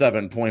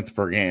 0.7 points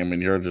per game,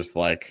 and you're just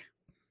like,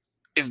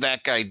 is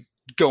that guy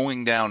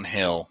going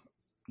downhill?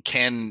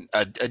 Can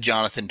a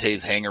Jonathan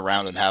Toews hang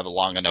around and have a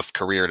long enough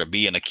career to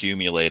be an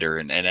accumulator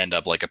and end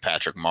up like a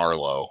Patrick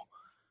Marleau?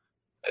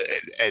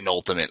 And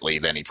ultimately,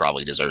 then he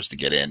probably deserves to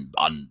get in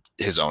on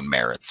his own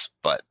merits.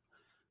 But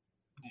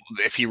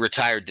if he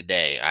retired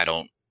today,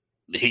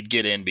 he'd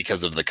get in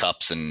because of the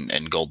cups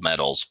and gold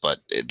medals,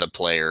 but the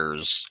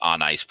players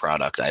on ice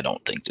product, I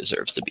don't think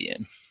deserves to be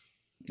in.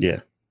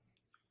 Yeah.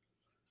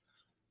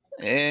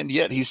 And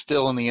yet he's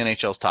still in the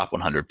NHL's top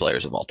 100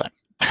 players of all time.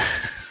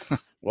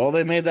 Well,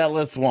 they made that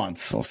list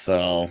once,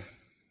 so.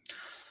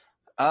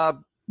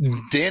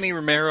 Danny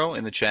Romero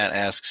in the chat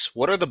asks,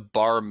 what are the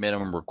bar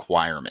minimum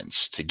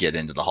requirements to get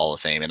into the Hall of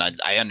Fame? And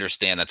I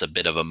understand that's a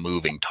bit of a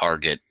moving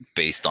target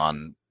based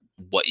on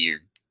what you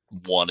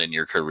won in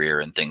your career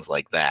and things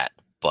like that.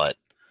 But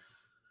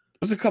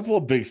there's a couple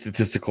of big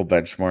statistical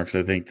benchmarks,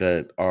 I think,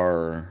 that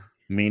are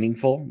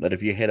meaningful, that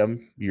if you hit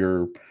them,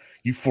 you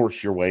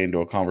force your way into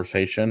a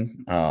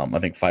conversation. I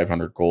think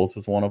 500 goals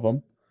is one of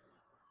them,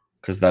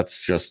 because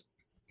that's just...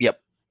 Yep,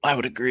 I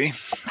would agree.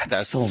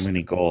 That's so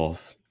many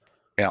goals.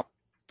 Yeah.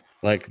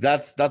 Like,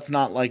 that's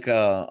not like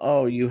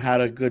you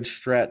had a good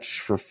stretch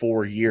for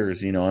 4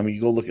 years, you know? I mean,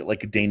 you go look at,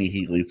 like, Danny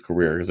Heatley's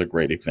career is a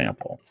great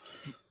example.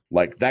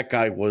 Like, that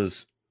guy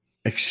was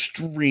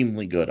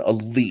extremely good,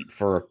 elite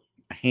for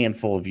a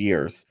handful of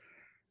years,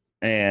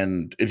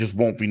 and it just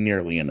won't be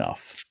nearly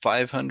enough.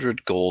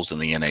 500 goals in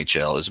the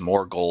NHL is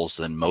more goals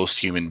than most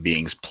human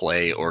beings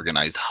play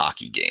organized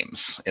hockey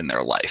games in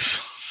their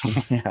life.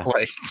 Yeah.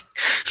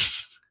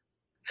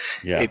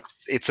 Yeah.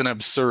 It's an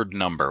absurd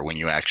number when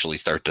you actually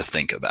start to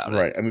think about it.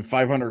 Right. I mean,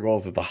 500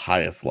 goals at the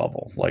highest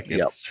level. Like,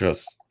 it's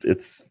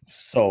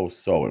so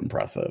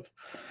impressive.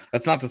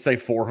 That's not to say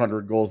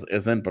 400 goals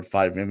isn't, but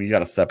maybe you got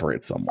to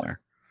separate somewhere.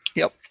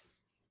 Yep.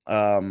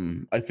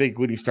 I think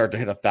when you start to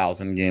hit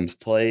 1,000 games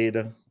played,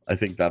 I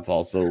think that's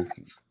also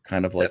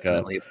kind of like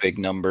a big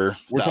number.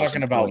 We're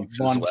talking about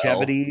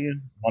longevity. Well.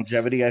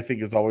 Longevity, I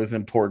think, is always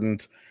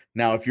important.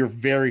 Now, if you're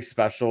very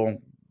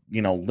special,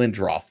 you know,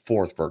 Lindros,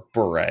 Forsberg,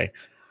 Bure,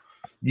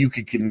 you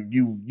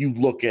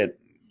look at,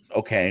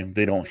 okay,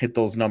 they don't hit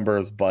those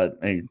numbers,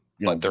 but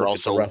they're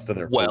also the rest of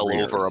their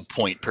careers. Over a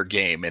point per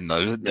game in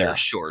their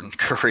shortened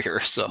career.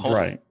 So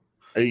right,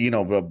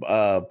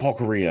 Paul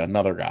Correa,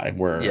 another guy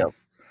where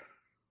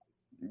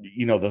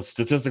the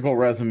statistical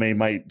resume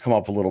might come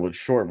up a little bit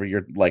short, but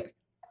you're like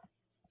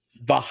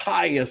the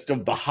highest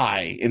of the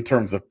high in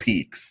terms of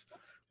peaks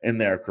in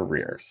their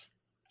careers.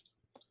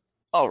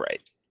 All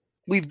right.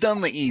 We've done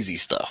the easy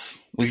stuff.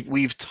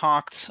 We've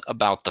talked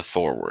about the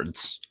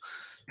forwards.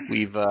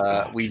 We've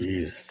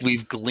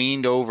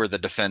gleaned over the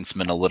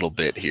defensemen a little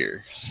bit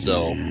here.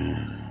 So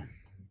I'm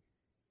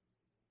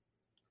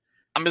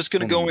just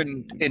going to go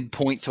in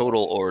point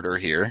total order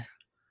here.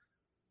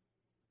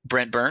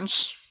 Brent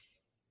Burns?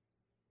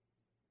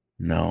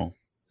 No.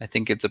 I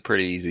think it's a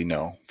pretty easy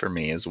no for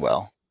me as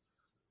well.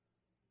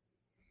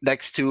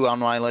 Next two on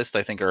my list,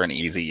 I think, are an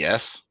easy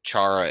yes.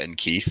 Chara and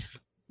Keith.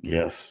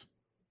 Yes.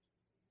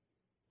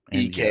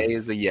 And EK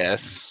is a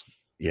yes.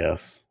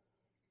 Yes.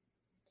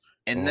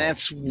 And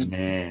that's...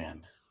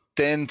 Man.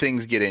 Then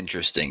things get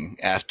interesting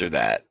after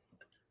that.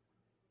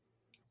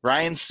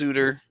 Ryan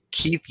Suter,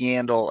 Keith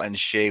Yandel, and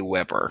Shea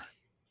Weber.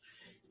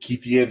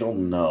 Keith Yandel,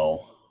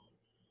 no.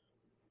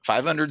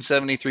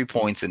 573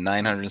 points in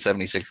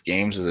 976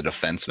 games as a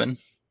defenseman.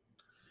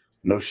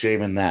 No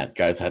shame in that.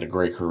 Guy's had a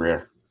great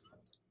career.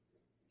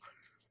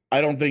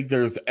 I don't think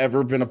there's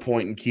ever been a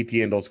point in Keith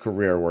Yandel's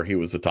career where he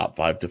was a top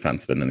 5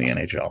 defenseman in the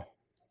NHL.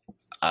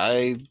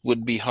 I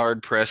would be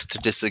hard pressed to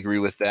disagree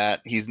with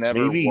that. He's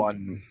never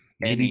won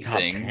anything. Top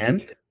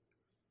 10?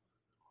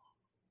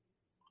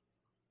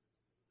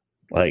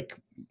 Like,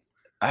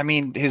 I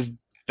mean, his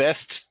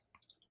best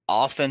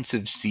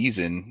offensive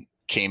season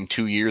came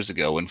 2 years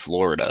ago in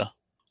Florida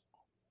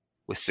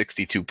with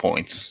 62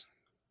 points.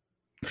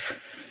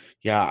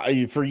 Yeah,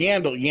 for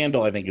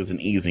Yandel, I think is an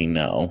easy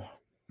no.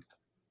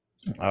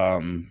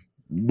 While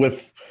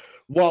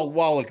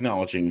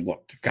acknowledging,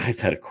 look, the guy's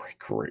had a great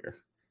career.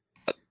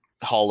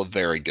 Hall of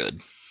very good,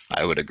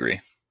 I would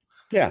agree.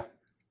 Yeah.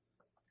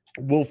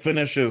 Will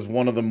finish as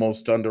one of the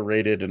most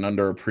underrated and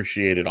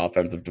underappreciated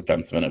offensive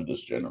defensemen of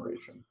this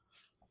generation.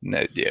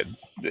 No, yeah,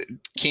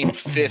 came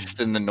 5th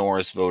in the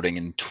Norris voting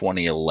in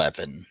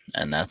 2011,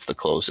 and that's the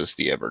closest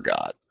he ever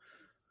got.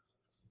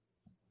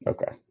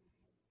 Okay.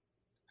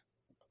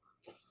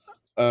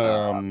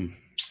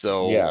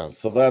 So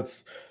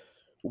that's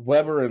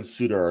Weber and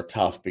Suter are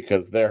tough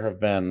because there have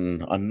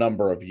been a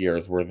number of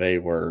years where they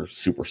were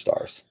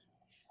superstars.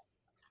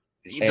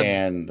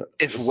 And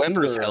if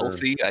Weber's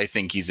healthy, I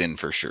think he's in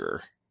for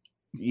sure.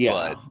 Yeah.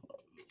 But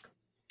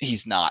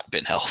he's not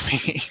been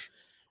healthy.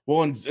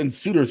 Well, and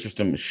Suter's just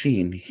a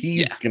machine.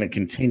 He's going to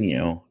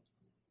continue.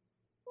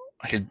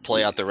 He'd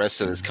play out the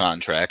rest of his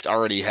contract.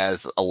 Already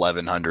has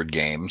 1,100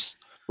 games.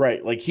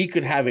 Right. Like he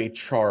could have a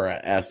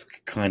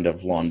Chara-esque kind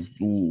of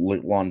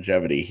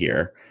longevity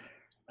here.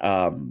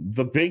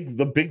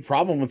 The big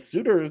problem with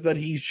Suter is that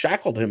he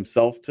shackled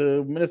himself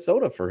to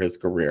Minnesota for his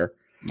career.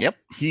 Yep.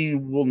 He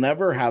will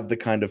never have the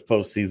kind of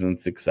postseason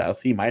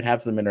success. He might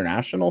have some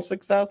international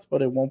success,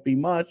 but it won't be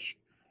much.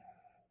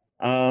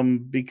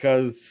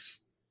 Because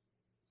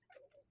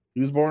he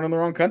was born in the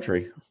wrong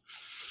country.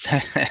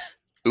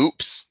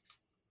 Oops.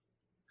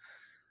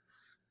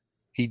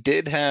 He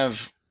did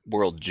have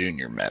World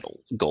Junior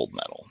gold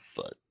medal,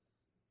 but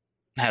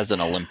has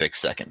an Olympic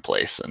second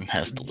place and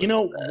has to live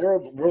with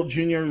that. World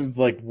Junior is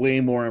like way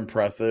more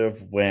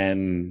impressive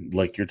when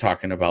like you're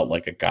talking about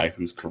like a guy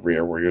whose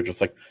career where you're just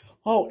like,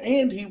 oh,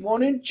 and he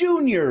won in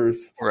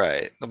juniors.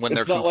 Right. When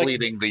they're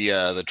completing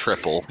the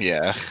triple.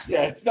 Yeah.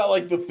 Yeah, it's not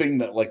like the thing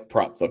that like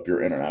props up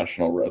your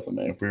international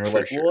resume. Where you're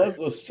like, well, as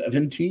a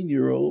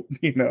 17-year-old,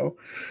 you know.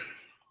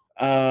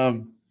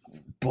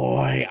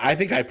 Boy, I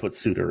think I put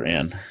Suter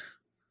in.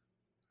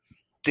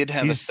 Did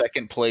have a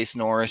second place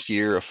Norris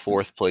year, a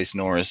fourth place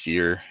Norris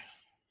year.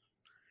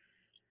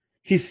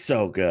 He's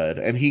so good,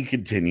 and he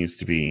continues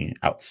to be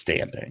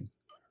outstanding.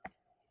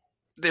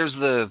 There's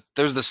the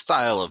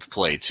style of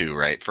play too,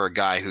 right? For a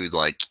guy who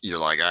like you're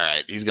like, all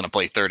right, he's gonna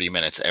play 30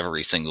 minutes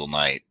every single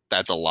night.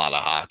 That's a lot of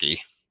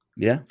hockey.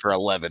 Yeah. For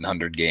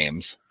 1,100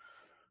 games.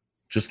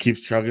 Just keeps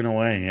chugging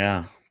away,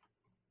 yeah.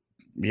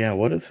 Yeah,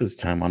 what is his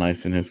time on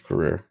ice in his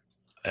career?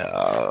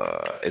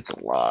 It's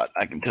a lot,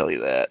 I can tell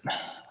you that.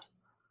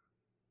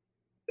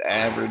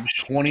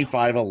 Average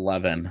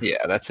 25-11.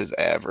 Yeah, that's his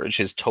average.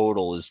 His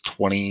total is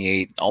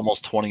 28,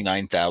 almost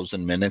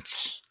 29,000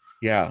 minutes.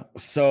 Yeah.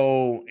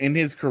 So in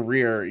his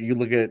career, you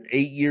look at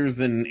 8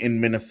 years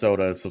in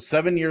Minnesota. So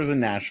 7 years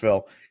in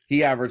Nashville,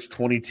 he averaged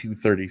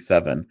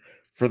 22-37.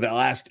 For the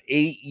last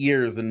 8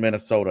 years in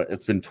Minnesota,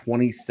 it's been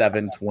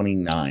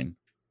 27-29.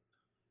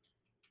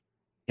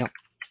 Yep.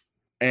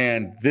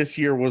 And this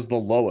year was the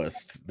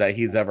lowest that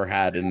he's ever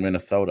had in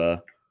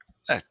Minnesota.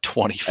 At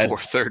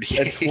 24-38.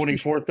 At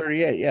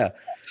 24-38, yeah.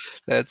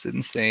 That's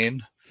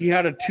insane. He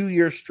had a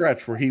 2-year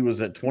stretch where he was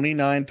at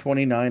 29,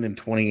 29, and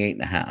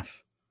 28.5.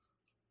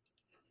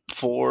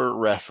 For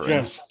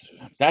reference.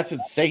 That's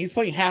insane. He's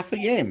playing half the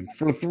game.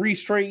 For 3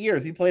 straight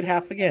years, he played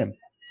half the game.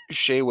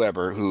 Shea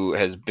Weber, who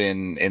has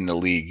been in the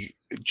league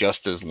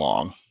just as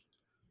long,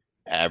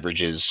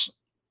 averages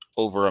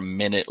over a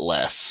minute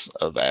less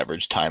of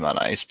average time on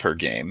ice per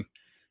game.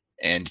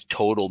 And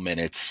total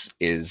minutes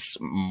is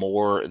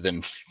more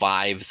than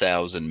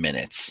 5,000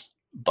 minutes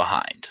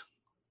behind.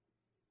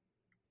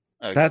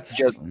 That's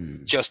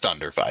just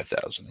under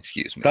 5,000,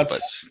 excuse me.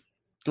 That's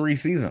 3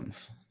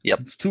 seasons. Yep.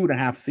 It's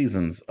 2.5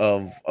 seasons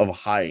of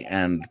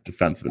high-end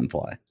defenseman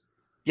play.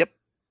 Yep.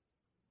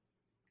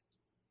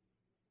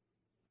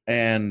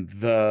 And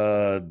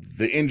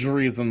the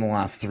injuries in the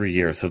last 3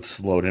 years have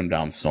slowed him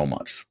down so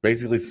much.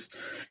 Basically,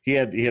 he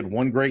had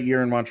one great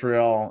year in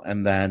Montreal,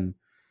 and then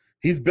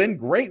he's been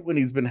great when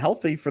he's been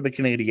healthy for the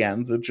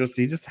Canadiens.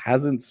 He just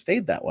hasn't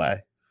stayed that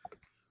way.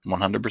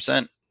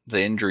 100%.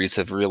 The injuries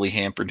have really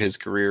hampered his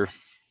career.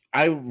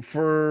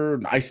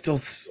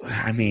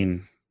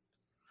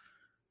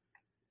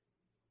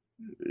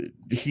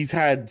 He's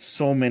had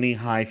so many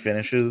high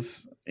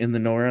finishes in the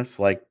Norris.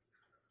 Like,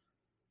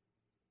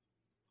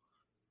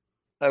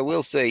 I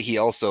will say he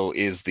also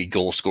is the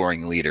goal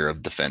scoring leader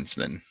of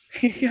defensemen.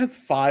 He has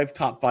 5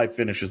 top 5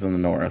 finishes in the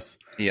Norris.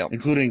 Yep.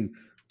 Including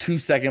 2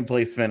 second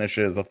place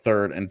finishes, a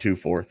third, and 2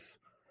 fourths.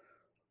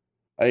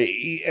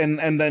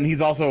 And then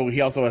he also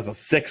has a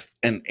 6th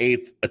and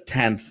 8th, a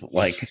 10th,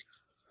 like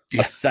a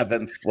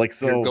 7th, like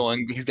so.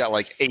 He's got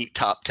like 8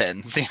 top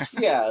 10s.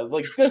 Yeah,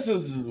 like this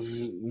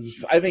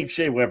is. I think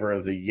Shea Weber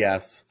is a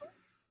yes,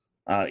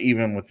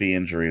 even with the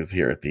injuries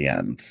here at the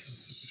end.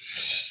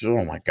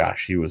 Oh my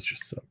gosh, he was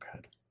just so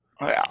good.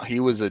 Yeah, he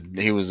was a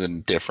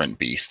different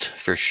beast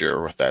for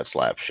sure with that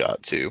slap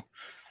shot too.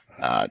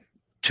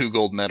 2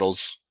 gold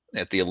medals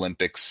at the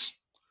Olympics.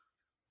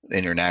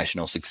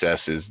 International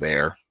success is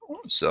there.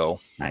 So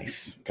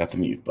nice. Got the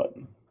mute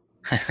button.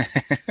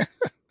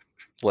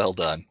 Well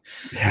done.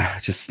 Yeah,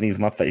 just sneeze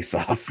my face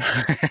off.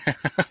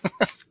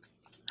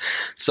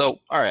 So,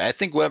 all right, I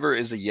think Weber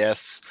is a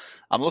yes.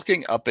 I'm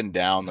looking up and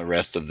down the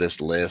rest of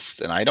this list,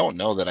 and I don't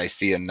know that I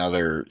see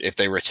another, if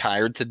they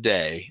retired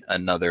today,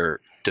 another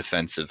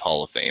defensive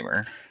Hall of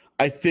Famer.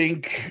 I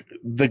think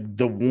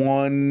the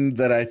one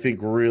that I think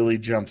really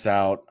jumps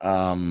out,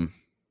 I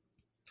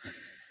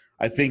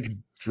think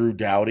Drew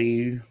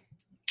Doughty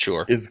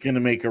is going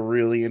to make a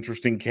really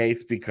interesting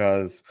case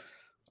because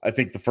I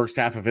think the first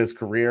half of his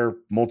career,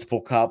 multiple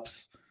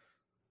cups,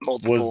 the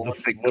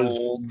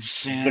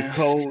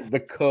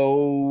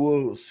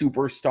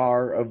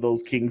superstar of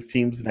those Kings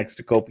teams next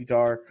to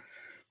Kopitar,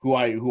 who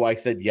I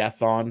said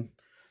yes on.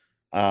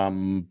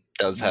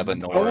 does have a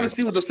Norris. I want to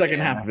see what the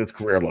second half of his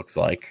career looks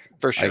like.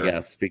 For sure. I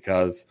guess,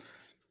 because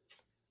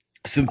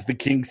since the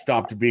Kings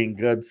stopped being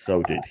good,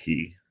 so did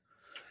he.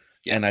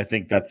 Yeah. And I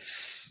think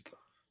that's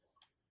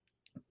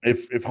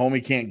if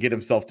homie can't get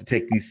himself to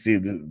take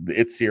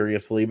it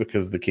seriously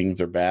because the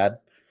Kings are bad,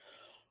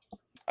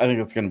 I think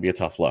it's going to be a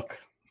tough look.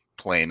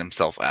 Playing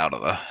himself out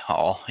of the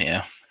Hall,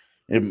 yeah.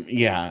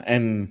 Yeah,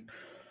 and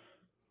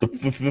the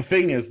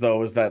thing is,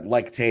 though, is that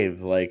like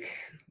Taves, like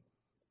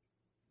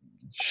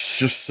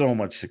just so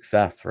much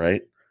success,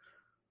 right?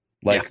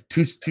 Like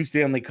two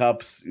Stanley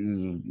Cups,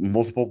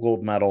 multiple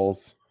gold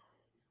medals,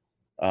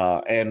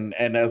 and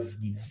as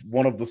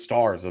one of the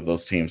stars of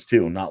those teams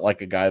too. Not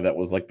like a guy that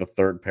was like the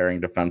third pairing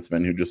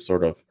defenseman who just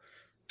sort of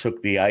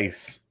took the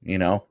ice, you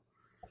know?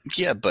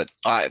 Yeah, but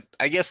I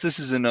guess this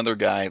is another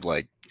guy,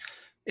 like,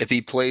 if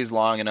he plays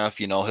long enough,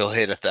 you know, he'll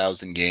hit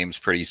 1,000 games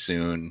pretty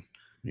soon.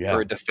 Yeah.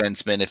 For a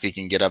defenseman, if he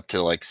can get up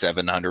to like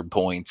 700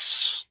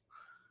 points.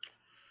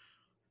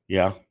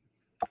 Yeah.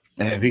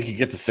 And if he could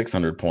get to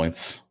 600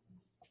 points,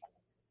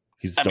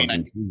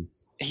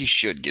 he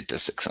should get to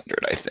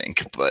 600, I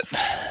think. But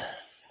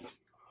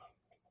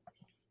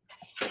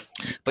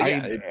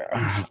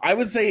yeah. I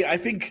would say, I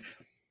think,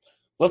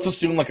 let's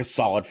assume like a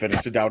solid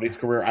finish to Doughty's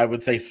career. I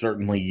would say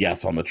certainly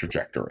yes on the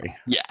trajectory.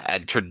 Yeah,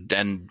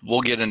 and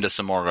we'll get into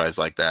some more guys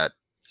like that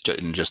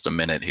in just a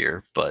minute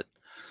here. But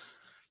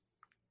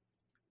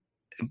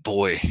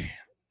boy,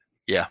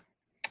 yeah,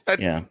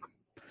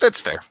 that's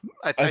fair.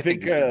 I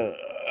think a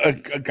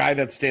guy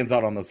that stands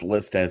out on this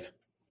list as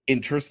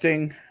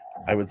interesting,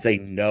 I would say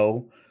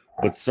no,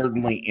 but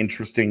certainly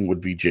interesting would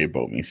be Jay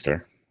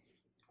Bouwmeester.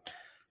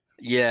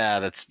 Yeah,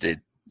 that's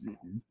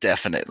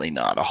definitely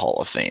not a Hall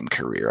of Fame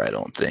career, I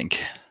don't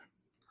think.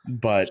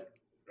 But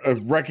a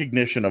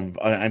recognition of,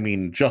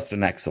 just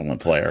an excellent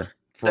player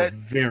for a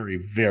very,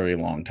 very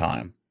long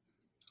time.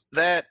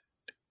 That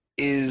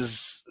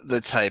is the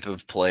type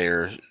of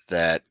player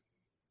that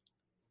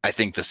I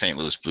think the St.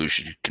 Louis Blues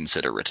should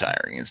consider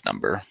retiring his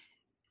number.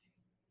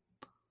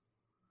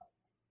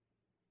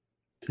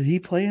 Did he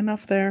play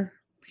enough there?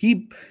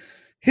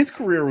 His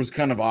career was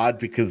kind of odd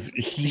because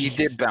he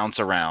did bounce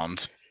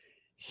around.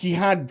 He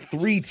had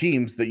 3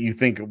 teams that you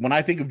think, when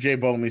I think of Jay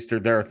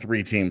Bouwmeester, there are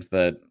 3 teams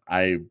that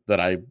I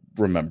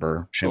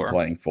remember him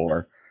playing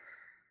for.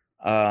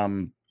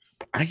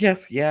 I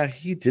guess, yeah,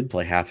 he did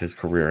play half his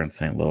career in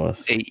St.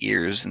 Louis. 8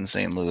 years in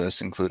St.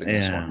 Louis, including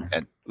this one.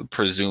 And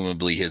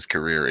presumably his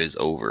career is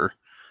over.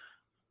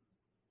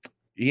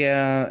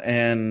 Yeah,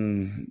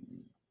 and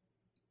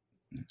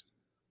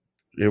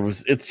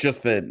it's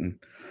just that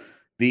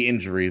the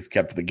injuries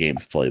kept the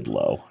games played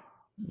low.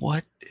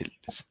 What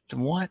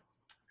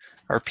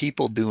are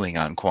people doing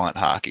on Quant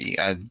Hockey?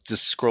 I'm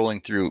just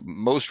scrolling through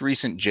most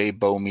recent Jay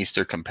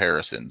Bouwmeester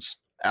comparisons.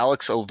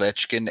 Alex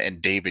Ovechkin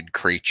and David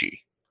Krejci.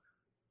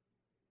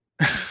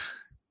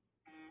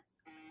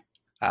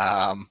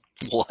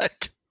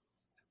 What?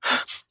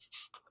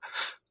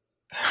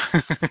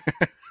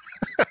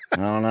 I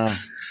don't know.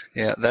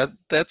 Yeah,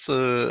 that's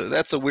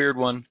a weird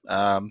one.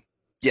 Yeah,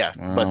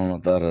 I don't know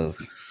what that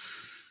is.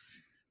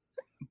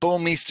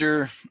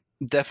 Bouwmeester,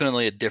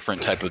 definitely a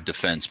different type of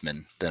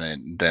defenseman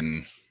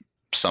than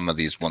some of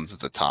these ones at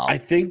the top. I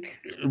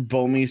think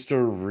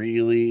Bouwmeester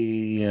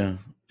really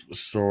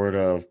sort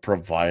of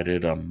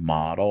provided a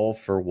model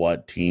for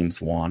what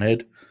teams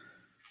wanted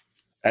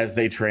as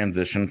they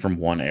transitioned from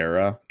one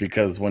era,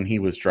 because when he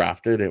was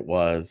drafted, it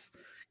was,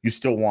 you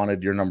still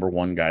wanted your number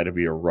one guy to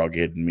be a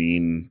rugged,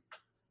 mean,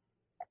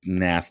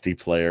 nasty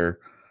player.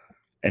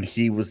 And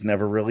he was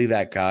never really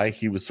that guy.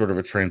 He was sort of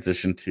a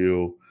transition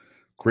to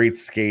great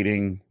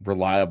skating,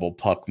 reliable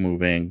puck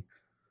moving,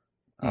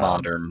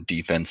 modern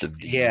defensive.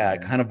 Yeah,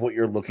 kind of what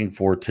you're looking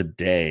for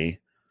today.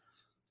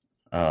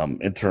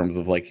 In terms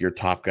of like your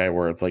top guy,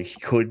 where it's like he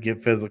could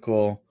get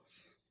physical,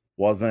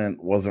 wasn't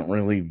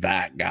really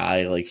that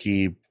guy. Like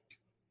he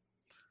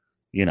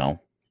has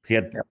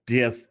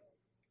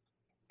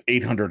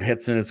 800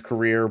 hits in his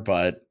career,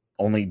 but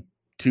only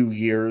 2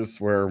 years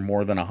were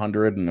more than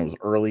 100, and it was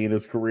early in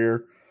his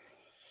career.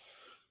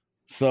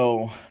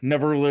 So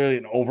never really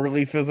an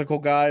overly physical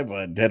guy,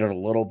 but did it a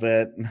little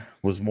bit.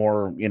 Was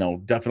more,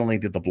 definitely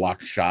did the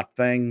blocked shot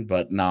thing,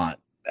 but not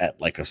at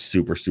like a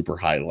super, super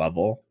high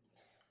level.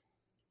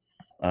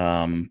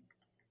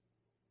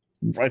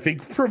 I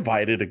think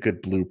provided a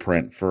good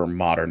blueprint for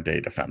modern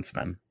day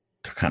defensemen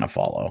to kind of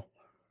follow.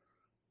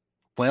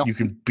 Well, you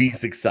can be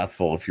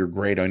successful if you're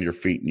great on your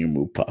feet and you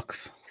move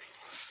pucks.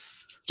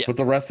 Yeah. But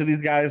the rest of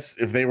these guys,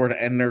 if they were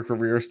to end their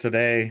careers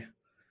today,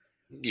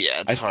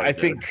 yeah, it's hard. I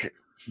think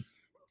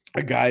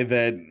a guy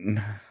that,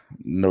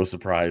 no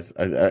surprise,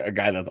 a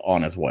guy that's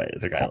on his way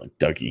is a guy like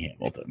Dougie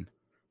Hamilton.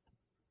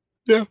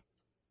 Yeah.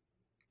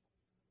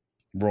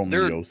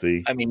 Roman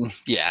Josi. I mean,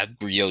 yeah,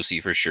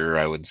 Josi for sure,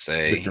 I would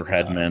say. Victor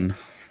Hedman.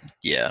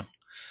 Yeah.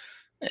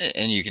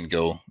 And you can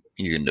go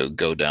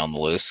down the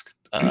list.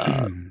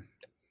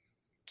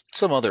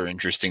 Some other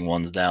interesting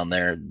ones down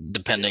there,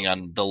 depending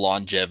on the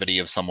longevity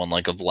of someone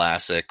like a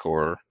Vlasic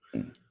or...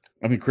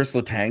 I mean, Chris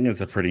Letang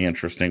is a pretty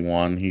interesting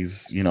one.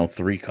 He's,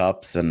 3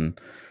 cups and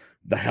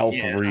The health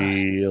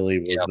really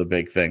was the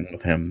big thing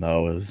with him,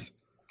 though. Is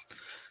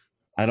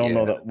I don't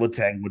know that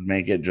Letang would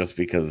make it just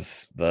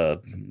because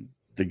the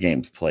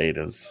games played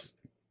is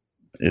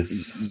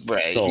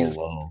right. so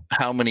low.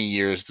 How many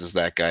years does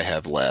that guy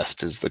have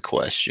left is the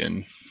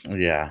question.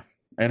 Yeah.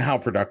 And how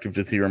productive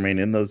does he remain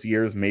in those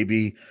years?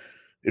 Maybe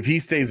if he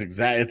stays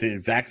at the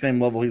exact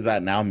same level he's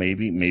at now,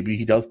 maybe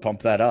he does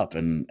pump that up.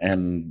 And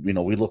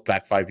we look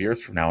back 5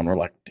 years from now and we're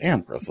like,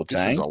 damn, Chris Letang.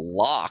 This is a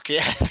lock.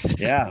 Yeah.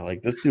 Yeah,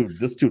 like this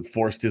dude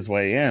forced his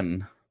way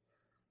in.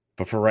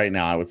 But for right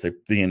now, I would say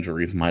the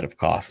injuries might have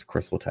cost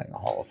Chris Letang a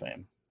Hall of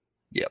Fame.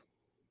 Yep.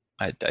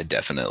 I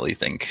definitely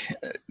think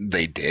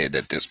they did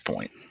at this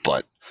point,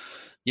 but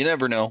you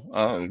never know.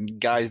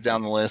 Guys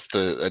down the list,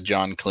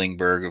 John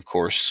Klingberg, of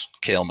course,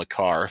 Cale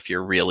Makar, if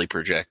you're really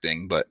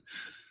projecting, but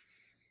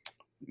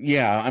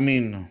yeah, I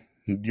mean,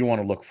 you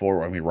want to look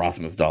forward. I mean,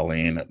 Rasmus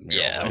Dahlin, and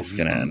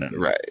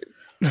right.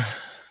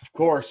 Of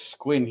course,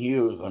 Quinn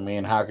Hughes. I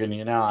mean, how can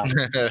you not?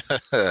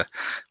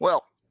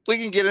 Well, we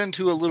can get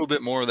into a little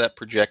bit more of that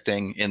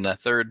projecting in the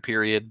third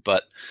period,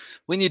 but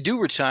when you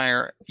do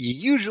retire, you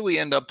usually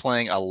end up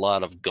playing a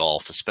lot of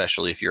golf,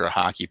 especially if you're a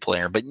hockey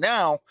player. But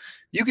now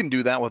you can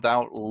do that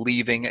without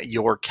leaving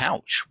your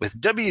couch. With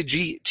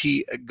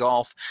WGT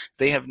Golf,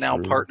 they have now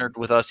partnered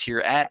with us here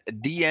at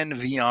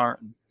DNVR.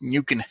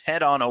 You can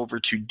head on over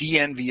to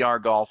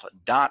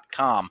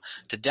DNVRgolf.com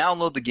to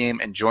download the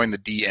game and join the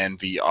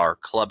DNVR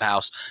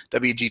Clubhouse.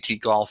 WGT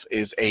Golf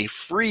is a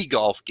free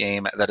golf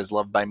game that is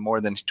loved by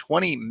more than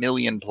 20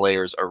 million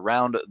players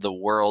around the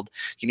world.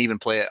 You can even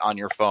play it on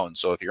your phone.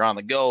 So if you're on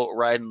the go,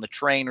 riding the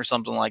train or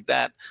something like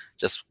that,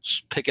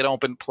 just pick it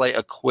open, play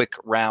a quick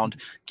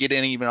round, get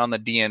in even on the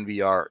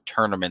DNVR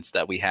tournaments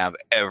that we have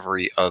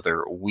every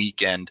other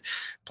weekend,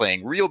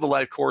 playing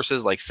real-to-life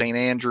courses like St.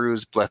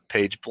 Andrews,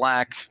 Bethpage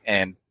Black,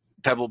 and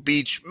Pebble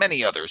Beach,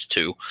 many others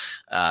too.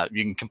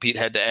 You can compete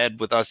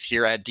head-to-head with us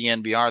here at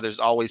DNVR. There's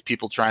always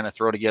people trying to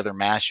throw together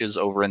matches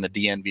over in the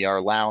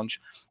DNVR lounge.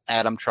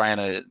 Adam trying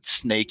to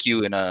snake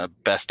you in a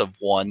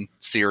best-of-one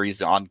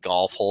series on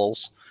golf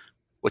holes,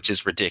 which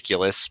is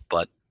ridiculous,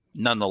 but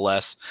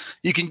nonetheless,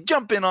 you can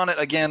jump in on it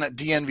again at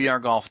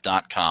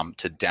dnvrgolf.com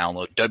to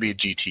download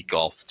WGT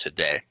Golf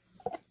today.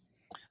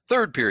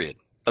 Third period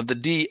of the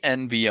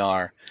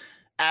DNVR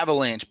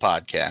Avalanche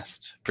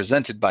Podcast,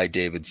 presented by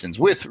Davidson's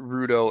with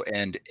Rudo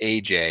and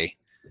AJ.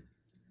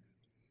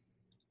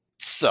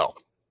 So,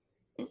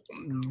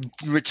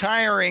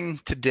 retiring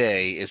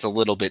today is a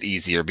little bit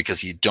easier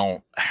because you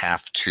don't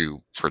have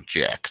to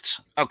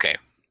project. Okay,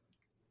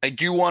 I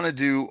do want to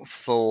do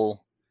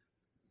full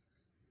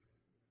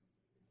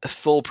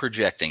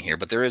projecting here,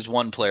 but there is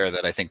one player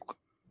that I think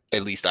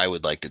at least I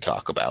would like to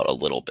talk about a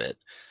little bit,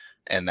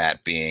 and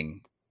that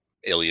being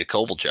Ilya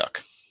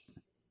Kovalchuk.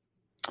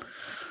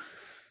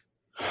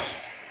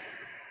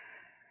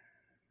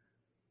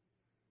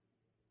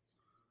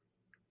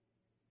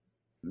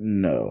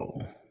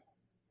 No.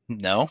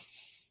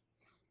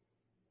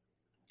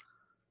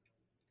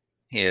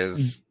 He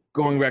is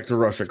going back to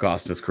Russia.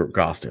 Cost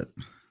it.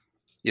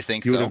 You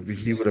think so?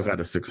 He would have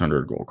had a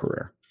 600 goal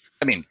career.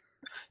 I mean,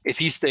 if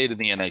he stayed in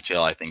the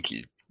NHL, I think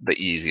he's the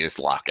easiest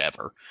lock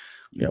ever.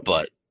 Yeah,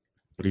 but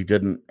he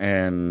didn't.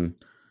 And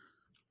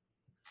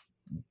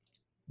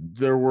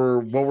what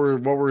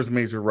were his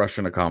major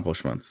Russian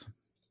accomplishments?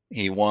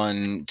 He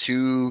won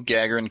 2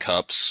 Gagarin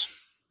Cups.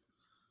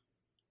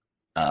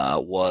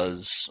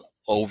 Was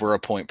over a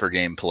point per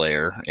game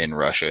player in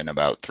Russia in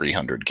about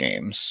 300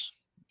 games.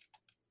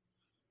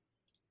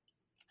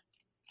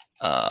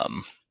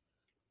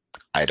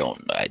 I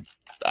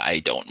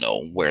don't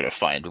know where to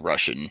find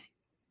Russian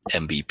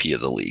MVP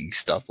of the league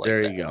stuff like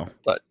that. There you go.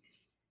 But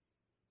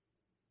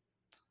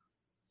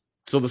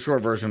so the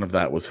short version of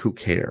that was, who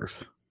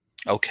cares?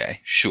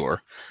 Okay,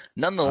 sure.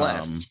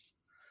 Nonetheless,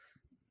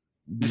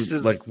 this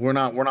is like we're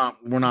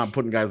not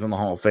putting guys in the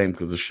Hall of Fame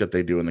because of shit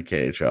they do in the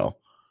KHL.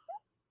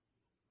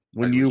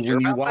 When you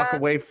walk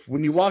away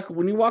from the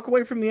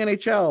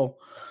NHL,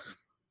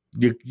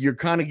 you're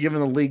kind of giving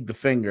the league the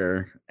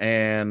finger,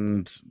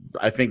 and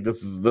I think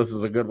this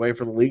is a good way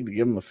for the league to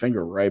give him the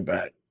finger right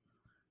back.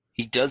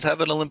 He does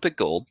have an Olympic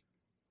gold.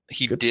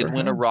 He did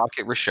win a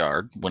Rocket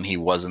Richard when he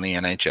was in the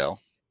NHL.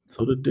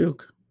 So did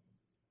Duke.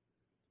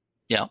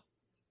 Yeah,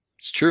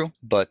 it's true.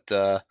 But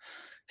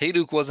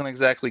Duke wasn't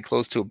exactly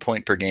close to a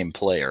point per game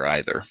player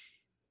either.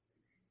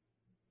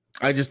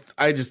 I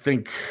just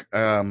think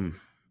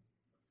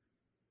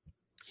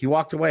he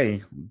walked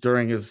away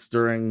during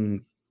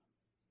an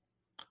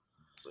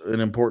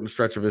important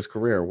stretch of his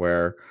career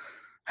where,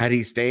 had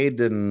he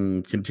stayed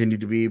and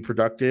continued to be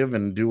productive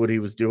and do what he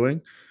was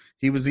doing,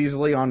 he was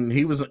easily on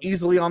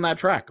that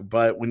track.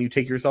 But when you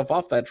take yourself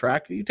off that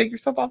track, you take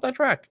yourself off that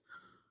track.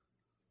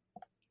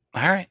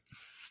 All right.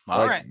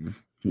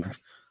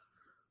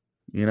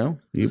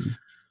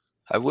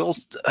 I will.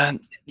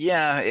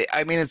 Yeah,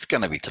 I mean, it's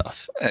going to be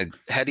tough.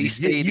 Had he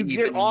stayed, you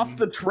get off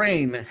the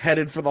train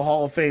headed for the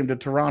Hall of Fame to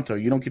Toronto.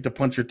 You don't get to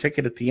punch your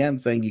ticket at the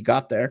end saying you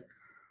got there.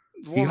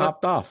 He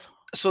hopped off.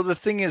 So the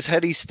thing is,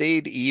 had he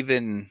stayed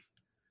even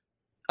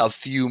a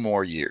few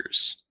more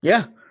years.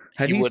 Yeah.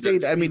 Had he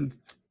stayed, I mean,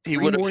 he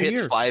would have hit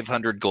years.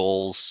 500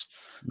 goals,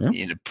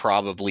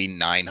 probably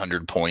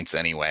 900 points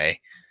anyway,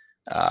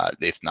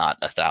 if not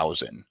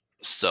 1,000.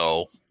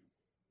 So,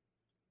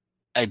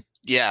 I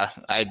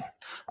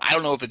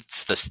don't know if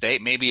it's the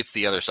state. Maybe it's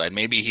the other side.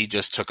 Maybe he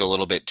just took a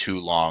little bit too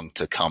long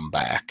to come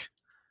back.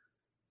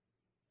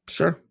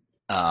 Sure.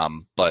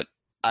 But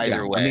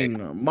either way, I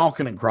mean,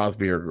 Malkin and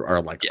Crosby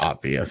are like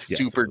obvious.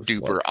 Super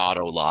duper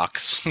auto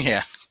locks.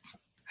 Yeah.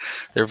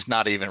 There's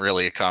not even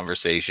really a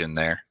conversation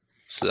there.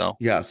 So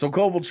so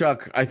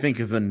Kovalchuk, I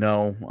think, is a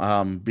no,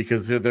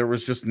 because there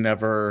was just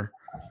never.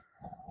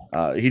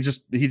 He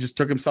just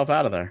took himself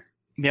out of there.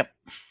 Yep.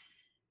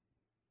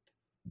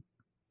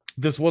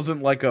 This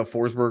wasn't like a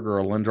Forsberg or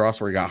a Lindros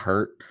where he got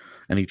hurt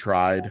and he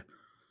tried,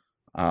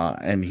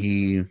 and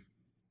he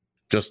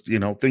just,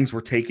 things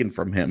were taken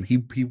from him.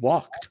 He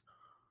walked.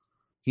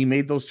 He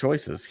made those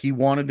choices. He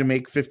wanted to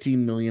make $15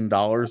 million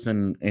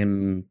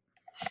in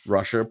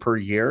Russia per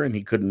year, and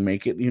he couldn't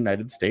make it in the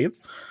United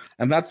States.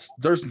 And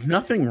there's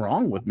nothing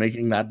wrong with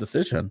making that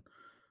decision.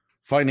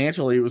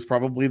 Financially, it was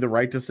probably the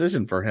right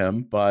decision for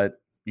him, but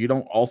you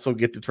don't also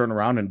get to turn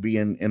around and be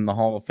in the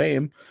Hall of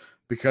Fame,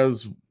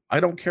 because I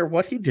don't care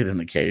what he did in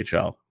the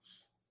KHL.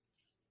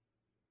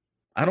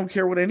 I don't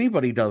care what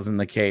anybody does in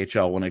the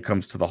KHL when it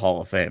comes to the Hall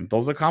of Fame.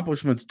 Those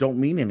accomplishments don't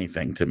mean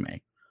anything to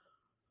me.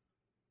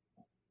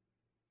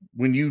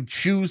 When you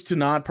choose to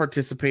not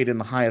participate in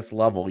the highest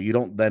level, you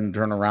don't then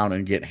turn around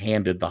and get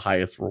handed the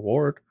highest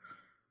reward.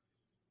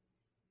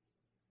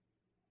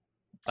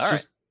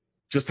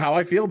 Just how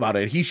I feel about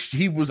it.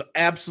 He was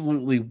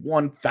absolutely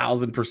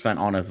 1,000%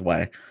 on his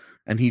way,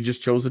 and he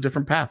just chose a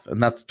different path,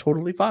 and that's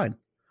totally fine.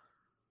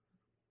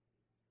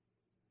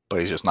 But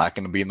he's just not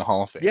going to be in the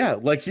Hall of Fame. Yeah,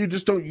 like you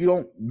just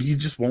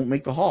won't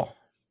make the Hall.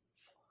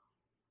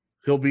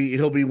 He'll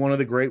be one of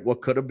the great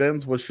what could have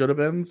beens, what should have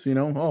beens. He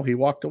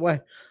walked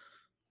away.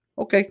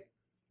 Okay.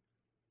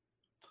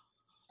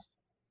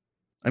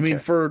 I mean,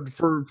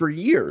 for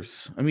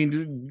years, I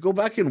mean, go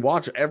back and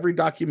watch every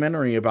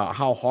documentary about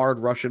how hard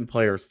Russian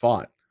players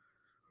fought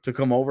to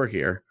come over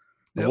here.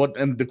 Yep.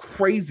 And the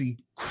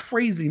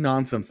crazy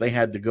nonsense they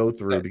had to go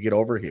through to get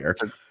over here.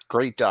 It's a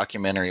great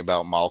documentary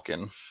about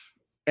Malkin.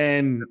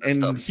 And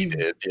he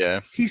did,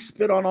 he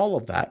spit on all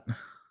of that.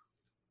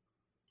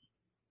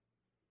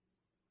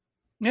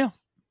 Yeah.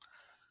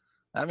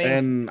 I mean,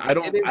 and I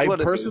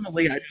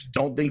personally just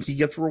don't think he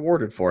gets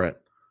rewarded for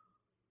it.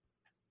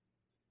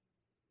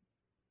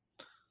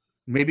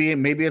 Maybe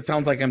it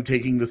sounds like I'm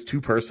taking this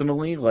too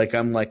personally. Like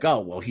I'm like, oh,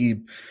 well,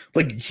 he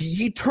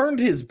turned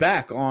his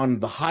back on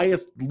the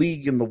highest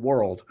league in the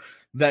world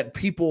that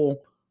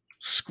people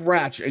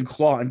scratch and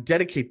claw and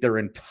dedicate their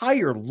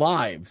entire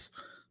lives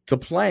to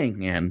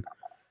playing in.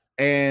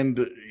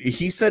 And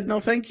he said, no,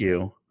 thank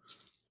you.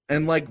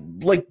 And like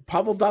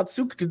Pavel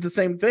Datsyuk did the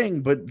same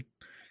thing, but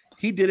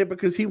he did it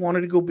because he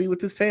wanted to go be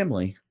with his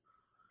family.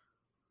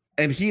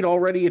 And he'd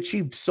already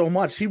achieved so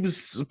much.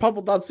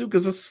 Pavel Datsyuk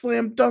is a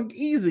slam dunk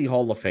easy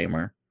Hall of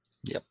Famer.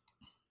 Yep.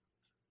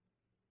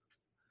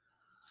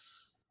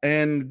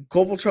 And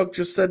Kovalchuk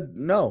just said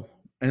no,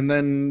 and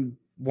then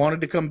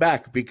wanted to come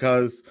back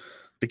because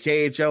the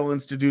KHL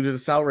instituted a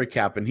salary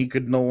cap, and he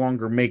could no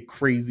longer make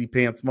crazy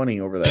pants money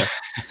over there.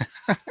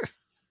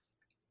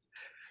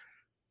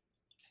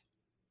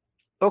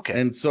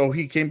 Okay. And so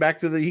he came back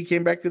to the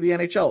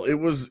NHL.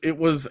 It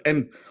was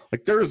and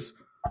like there's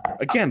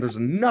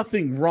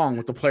nothing wrong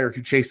with the player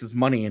who chases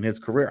money in his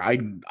career.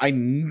 I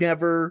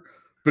never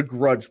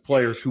begrudge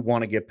players who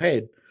want to get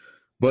paid.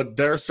 But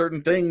there are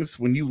certain things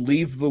when you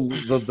leave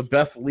the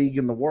best league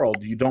in the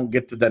world, you don't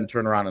get to then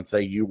turn around and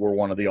say you were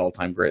one of the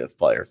all-time greatest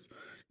players.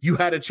 You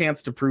had a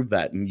chance to prove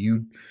that, and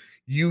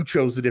you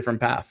chose a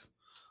different path.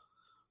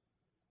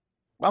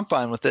 I'm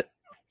fine with it.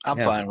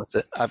 Fine with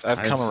it.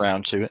 I've come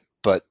around to it,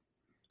 but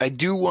I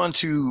do want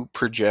to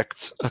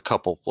project a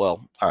couple.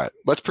 Well, all right.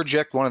 Let's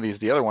project one of these.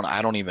 The other one,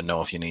 I don't even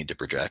know if you need to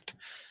project.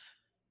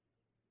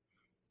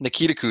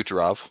 Nikita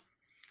Kucherov.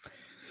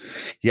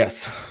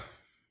 Yes.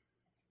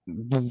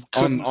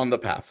 On the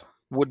path.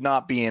 Would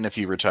not be in if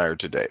he retired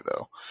today,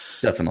 though.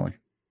 Definitely.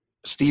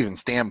 Steven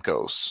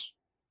Stamkos.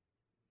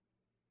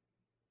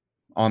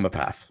 On the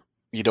path.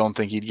 You don't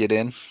think he'd get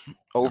in?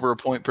 Over a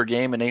point per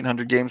game in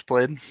 800 games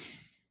played?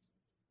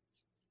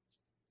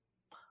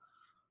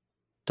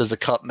 Does the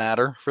cup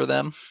matter for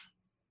them?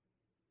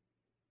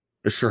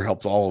 It sure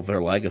helps all of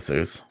their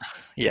legacies.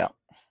 Yeah.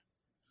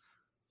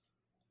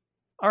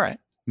 All right.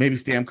 Maybe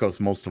Stamkos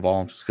most of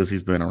all, just because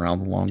he's been around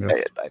the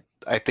longest.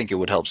 I think it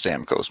would help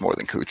Stamkos more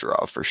than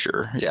Kucherov for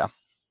sure. Yeah.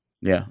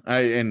 Yeah.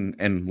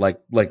 And like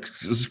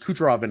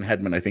Kucherov and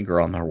Hedman, I think,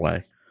 are on their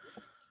way.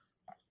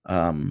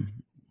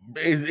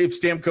 If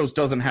Stamkos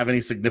doesn't have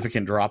any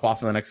significant drop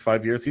off in the next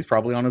 5 years, he's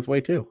probably on his way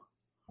too.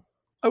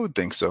 I would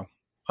think so.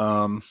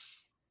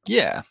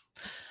 Yeah.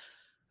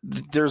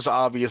 There's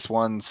obvious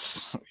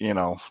ones,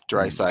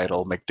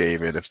 Draisaitl,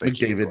 McDavid, if they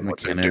keep doing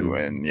what they're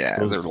doing. Yeah,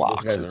 they're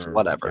locks. It's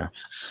whatever.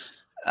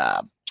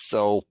 Yeah.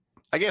 So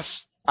I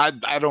guess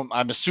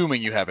I'm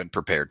assuming you haven't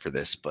prepared for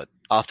this, but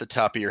off the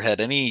top of your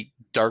head, any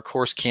dark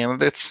horse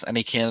candidates?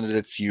 Any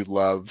candidates you'd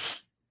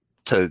love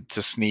to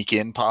sneak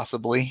in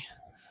possibly?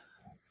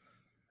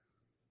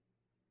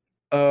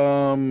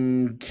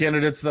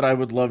 Candidates that I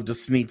would love to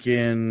sneak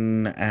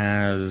in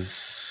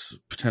as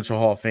potential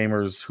Hall of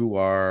Famers who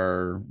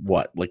are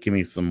what? Like, give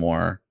me some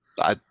more.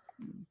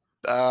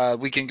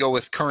 We can go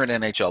with current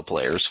NHL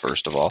players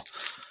first of all.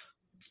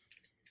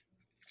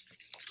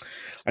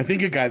 I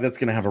think a guy that's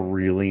going to have a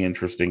really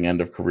interesting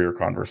end of career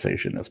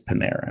conversation is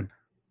Panarin.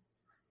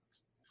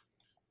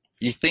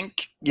 You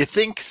think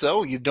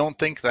so? You don't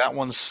think that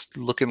one's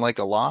looking like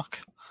a lock?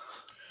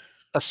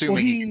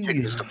 Assuming he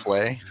continues to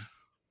play.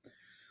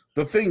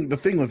 The thing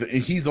with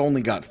it, he's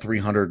only got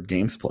 300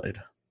 games played.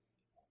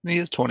 He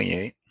is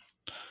 28.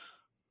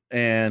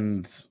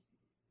 And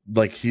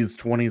like his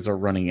 20s are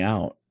running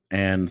out.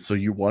 And so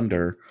you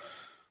wonder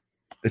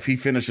if he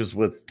finishes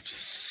with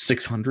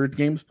 600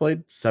 games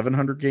played,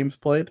 700 games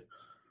played,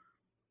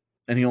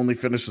 and he only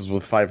finishes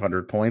with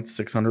 500 points,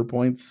 600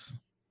 points.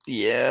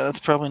 Yeah, that's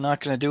probably not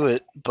going to do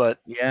it. But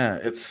yeah,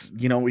 it's,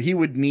 he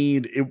would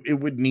need,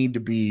 it would need to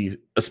be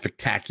a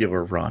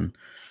spectacular run.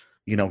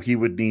 He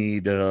would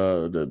need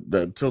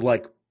to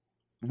like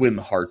win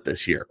the Hart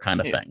this year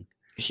kind of thing.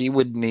 He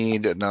would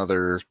need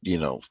another,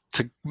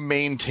 to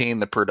maintain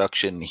the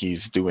production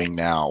he's doing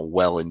now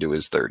well into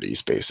his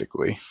 30s,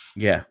 basically.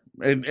 Yeah,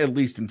 at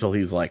least until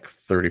he's like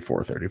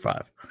 34,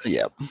 35.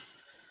 Yep.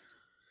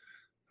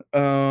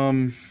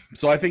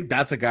 So I think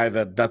that's a guy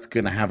that's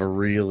going to have a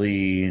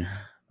really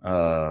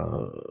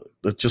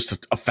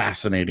just a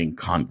fascinating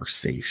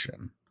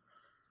conversation.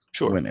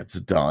 Sure. When it's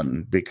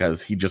done,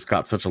 because he just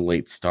got such a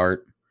late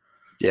start.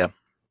 Yeah.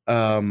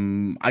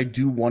 I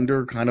do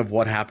wonder kind of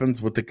what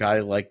happens with the guy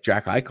like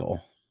Jack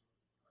Eichel.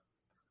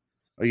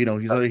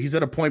 He's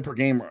at a point per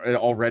game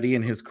already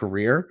in his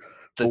career.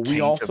 But we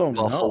also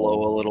know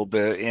Buffalo a little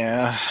bit,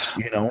 yeah.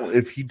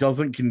 If he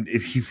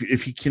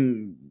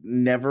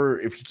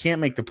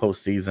can't make the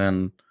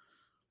postseason,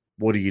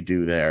 what do you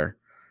do there?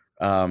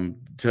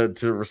 To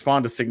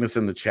respond to Cygnus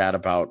in the chat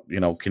about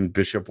can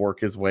Bishop work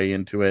his way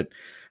into it?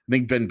 I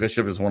think Ben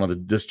Bishop is one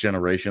of this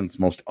generation's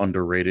most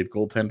underrated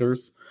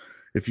goaltenders.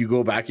 If you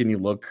go back and you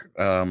look,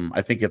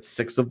 I think it's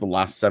 6 of the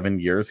last 7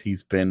 years,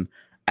 he's been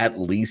at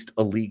least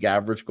a league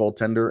average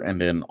goaltender.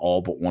 And in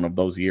all but one of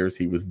those years,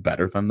 he was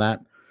better than that.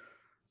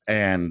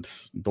 And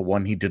the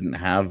one he didn't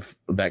have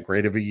that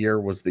great of a year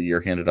was the year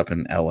he ended up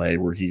in LA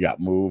where he got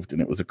moved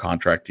and it was a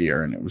contract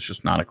year and it was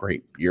just not a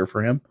great year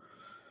for him.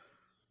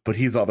 But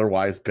he's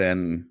otherwise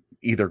been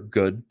either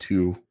good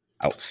to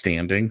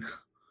outstanding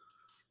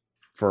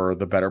for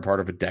the better part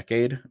of a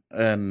decade.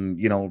 And,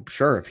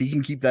 sure, if he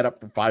can keep that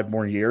up for 5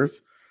 more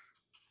years,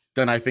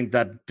 then I think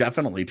that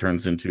definitely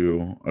turns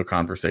into a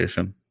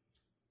conversation.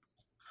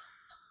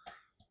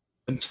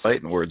 And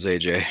fighting words,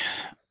 AJ,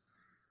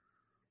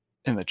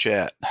 in the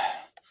chat.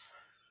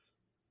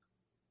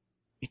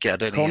 You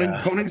got any?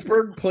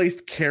 Koenigsberg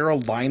placed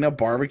Carolina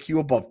barbecue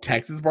above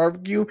Texas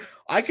barbecue.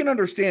 I can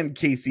understand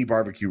KC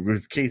barbecue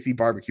because KC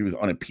barbecue is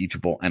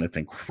unimpeachable and it's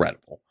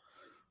incredible.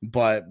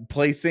 But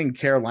placing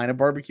Carolina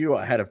barbecue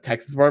ahead of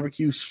Texas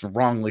barbecue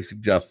strongly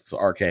suggests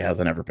RK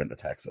hasn't ever been to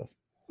Texas.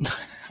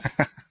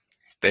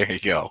 There you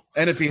go.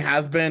 And if he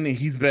has been,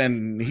 he's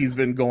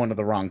been going to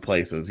the wrong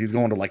places. He's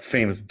going to like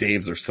Famous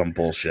Dave's or some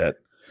bullshit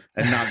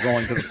and not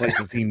going to the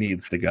places he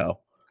needs to go.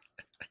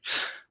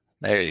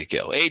 There you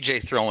go.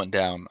 AJ throwing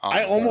down.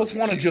 I almost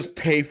want to just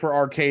pay for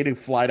RK to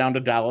fly down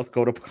to Dallas,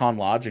 go to Pecan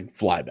Lodge, and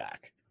fly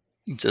back.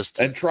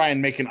 And try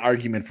and make an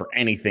argument for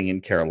anything in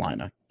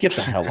Carolina. Get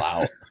the hell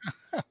out.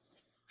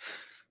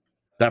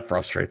 That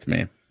frustrates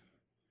me.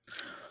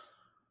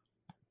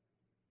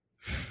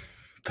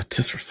 The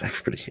disrespect.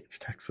 Everybody hates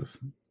Texas.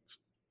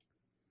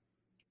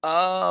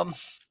 I'm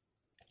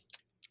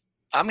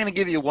going to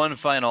give you one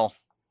final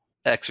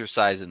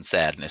exercise in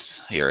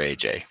sadness here,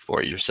 AJ,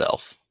 for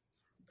yourself.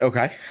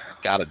 Okay.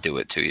 Got to do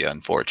it to you,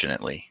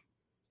 unfortunately.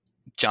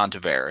 John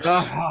Tavares.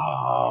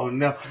 Oh,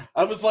 no.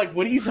 I was like,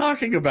 what are you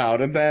talking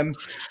about? And then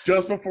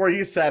just before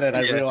you said it,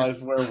 I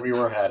realized where we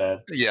were headed.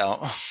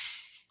 Yeah.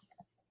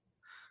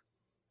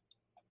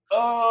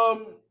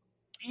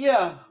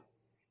 Yeah.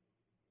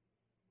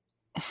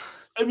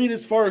 I mean,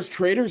 as far as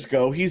traders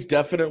go, he's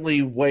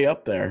definitely way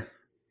up there.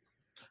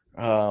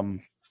 I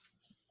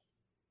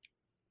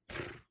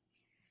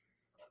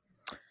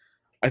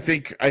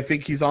think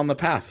he's on the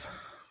path.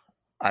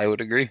 I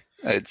would agree.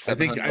 I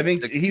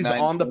think he's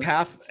on the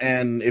path,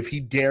 and if he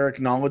dare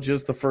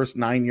acknowledges the first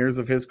 9 years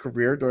of his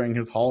career during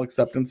his Hall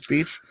acceptance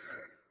speech,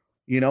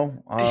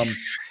 I'll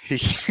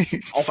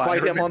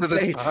fight him on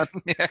stage.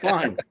 It's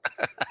fine.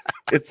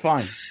 It's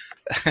fine.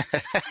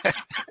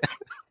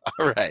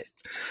 All right.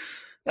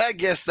 I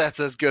guess that's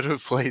as good a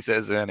place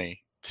as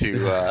any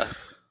to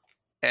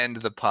end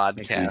the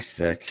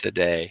podcast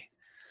today.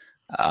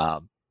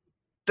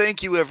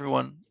 Thank you,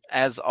 everyone,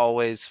 as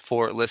always,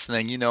 for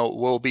listening. You know,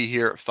 we'll be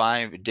here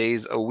 5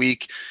 days a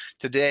week.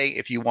 Today,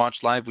 if you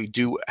watch live, we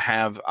do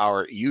have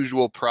our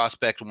usual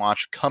prospect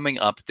watch coming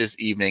up this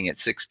evening at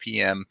 6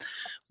 p.m.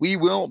 We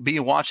will be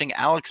watching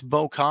Alex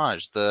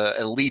Bocage, the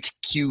elite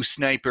Q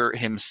sniper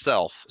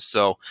himself.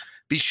 So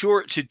be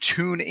sure to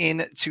tune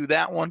in to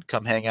that one.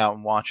 Come hang out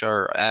and watch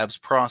our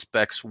Avs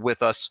prospects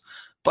with us.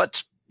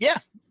 But yeah,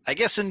 I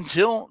guess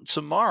until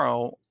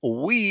tomorrow,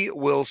 we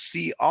will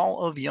see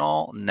all of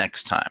y'all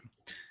next time.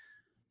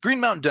 Green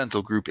Mountain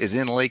Dental Group is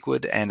in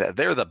Lakewood, and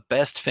they're the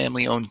best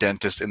family-owned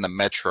dentist in the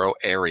metro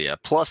area.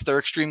 Plus, they're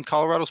extreme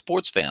Colorado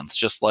sports fans,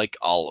 just like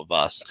all of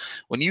us.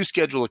 When you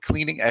schedule a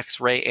cleaning,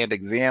 x-ray, and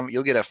exam,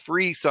 you'll get a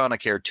free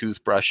Sonicare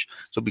toothbrush.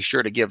 So be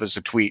sure to give us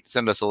a tweet.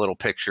 Send us a little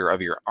picture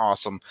of your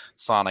awesome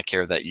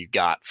Sonicare that you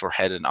got for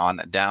heading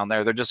on down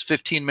there. They're just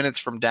 15 minutes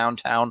from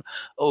downtown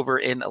over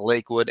in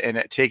Lakewood,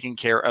 and taking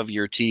care of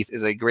your teeth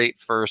is a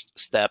great first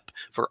step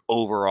for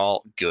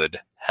overall good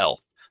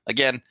health.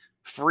 Again,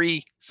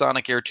 free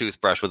Sonicare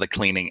toothbrush with a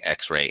cleaning,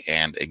 x-ray,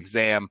 and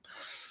exam.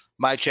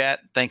 My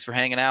chat, thanks for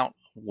hanging out.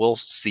 We'll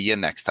see you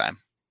next time.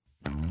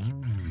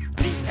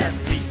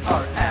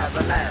 DNVR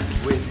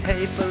Avalanche with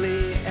Haefele.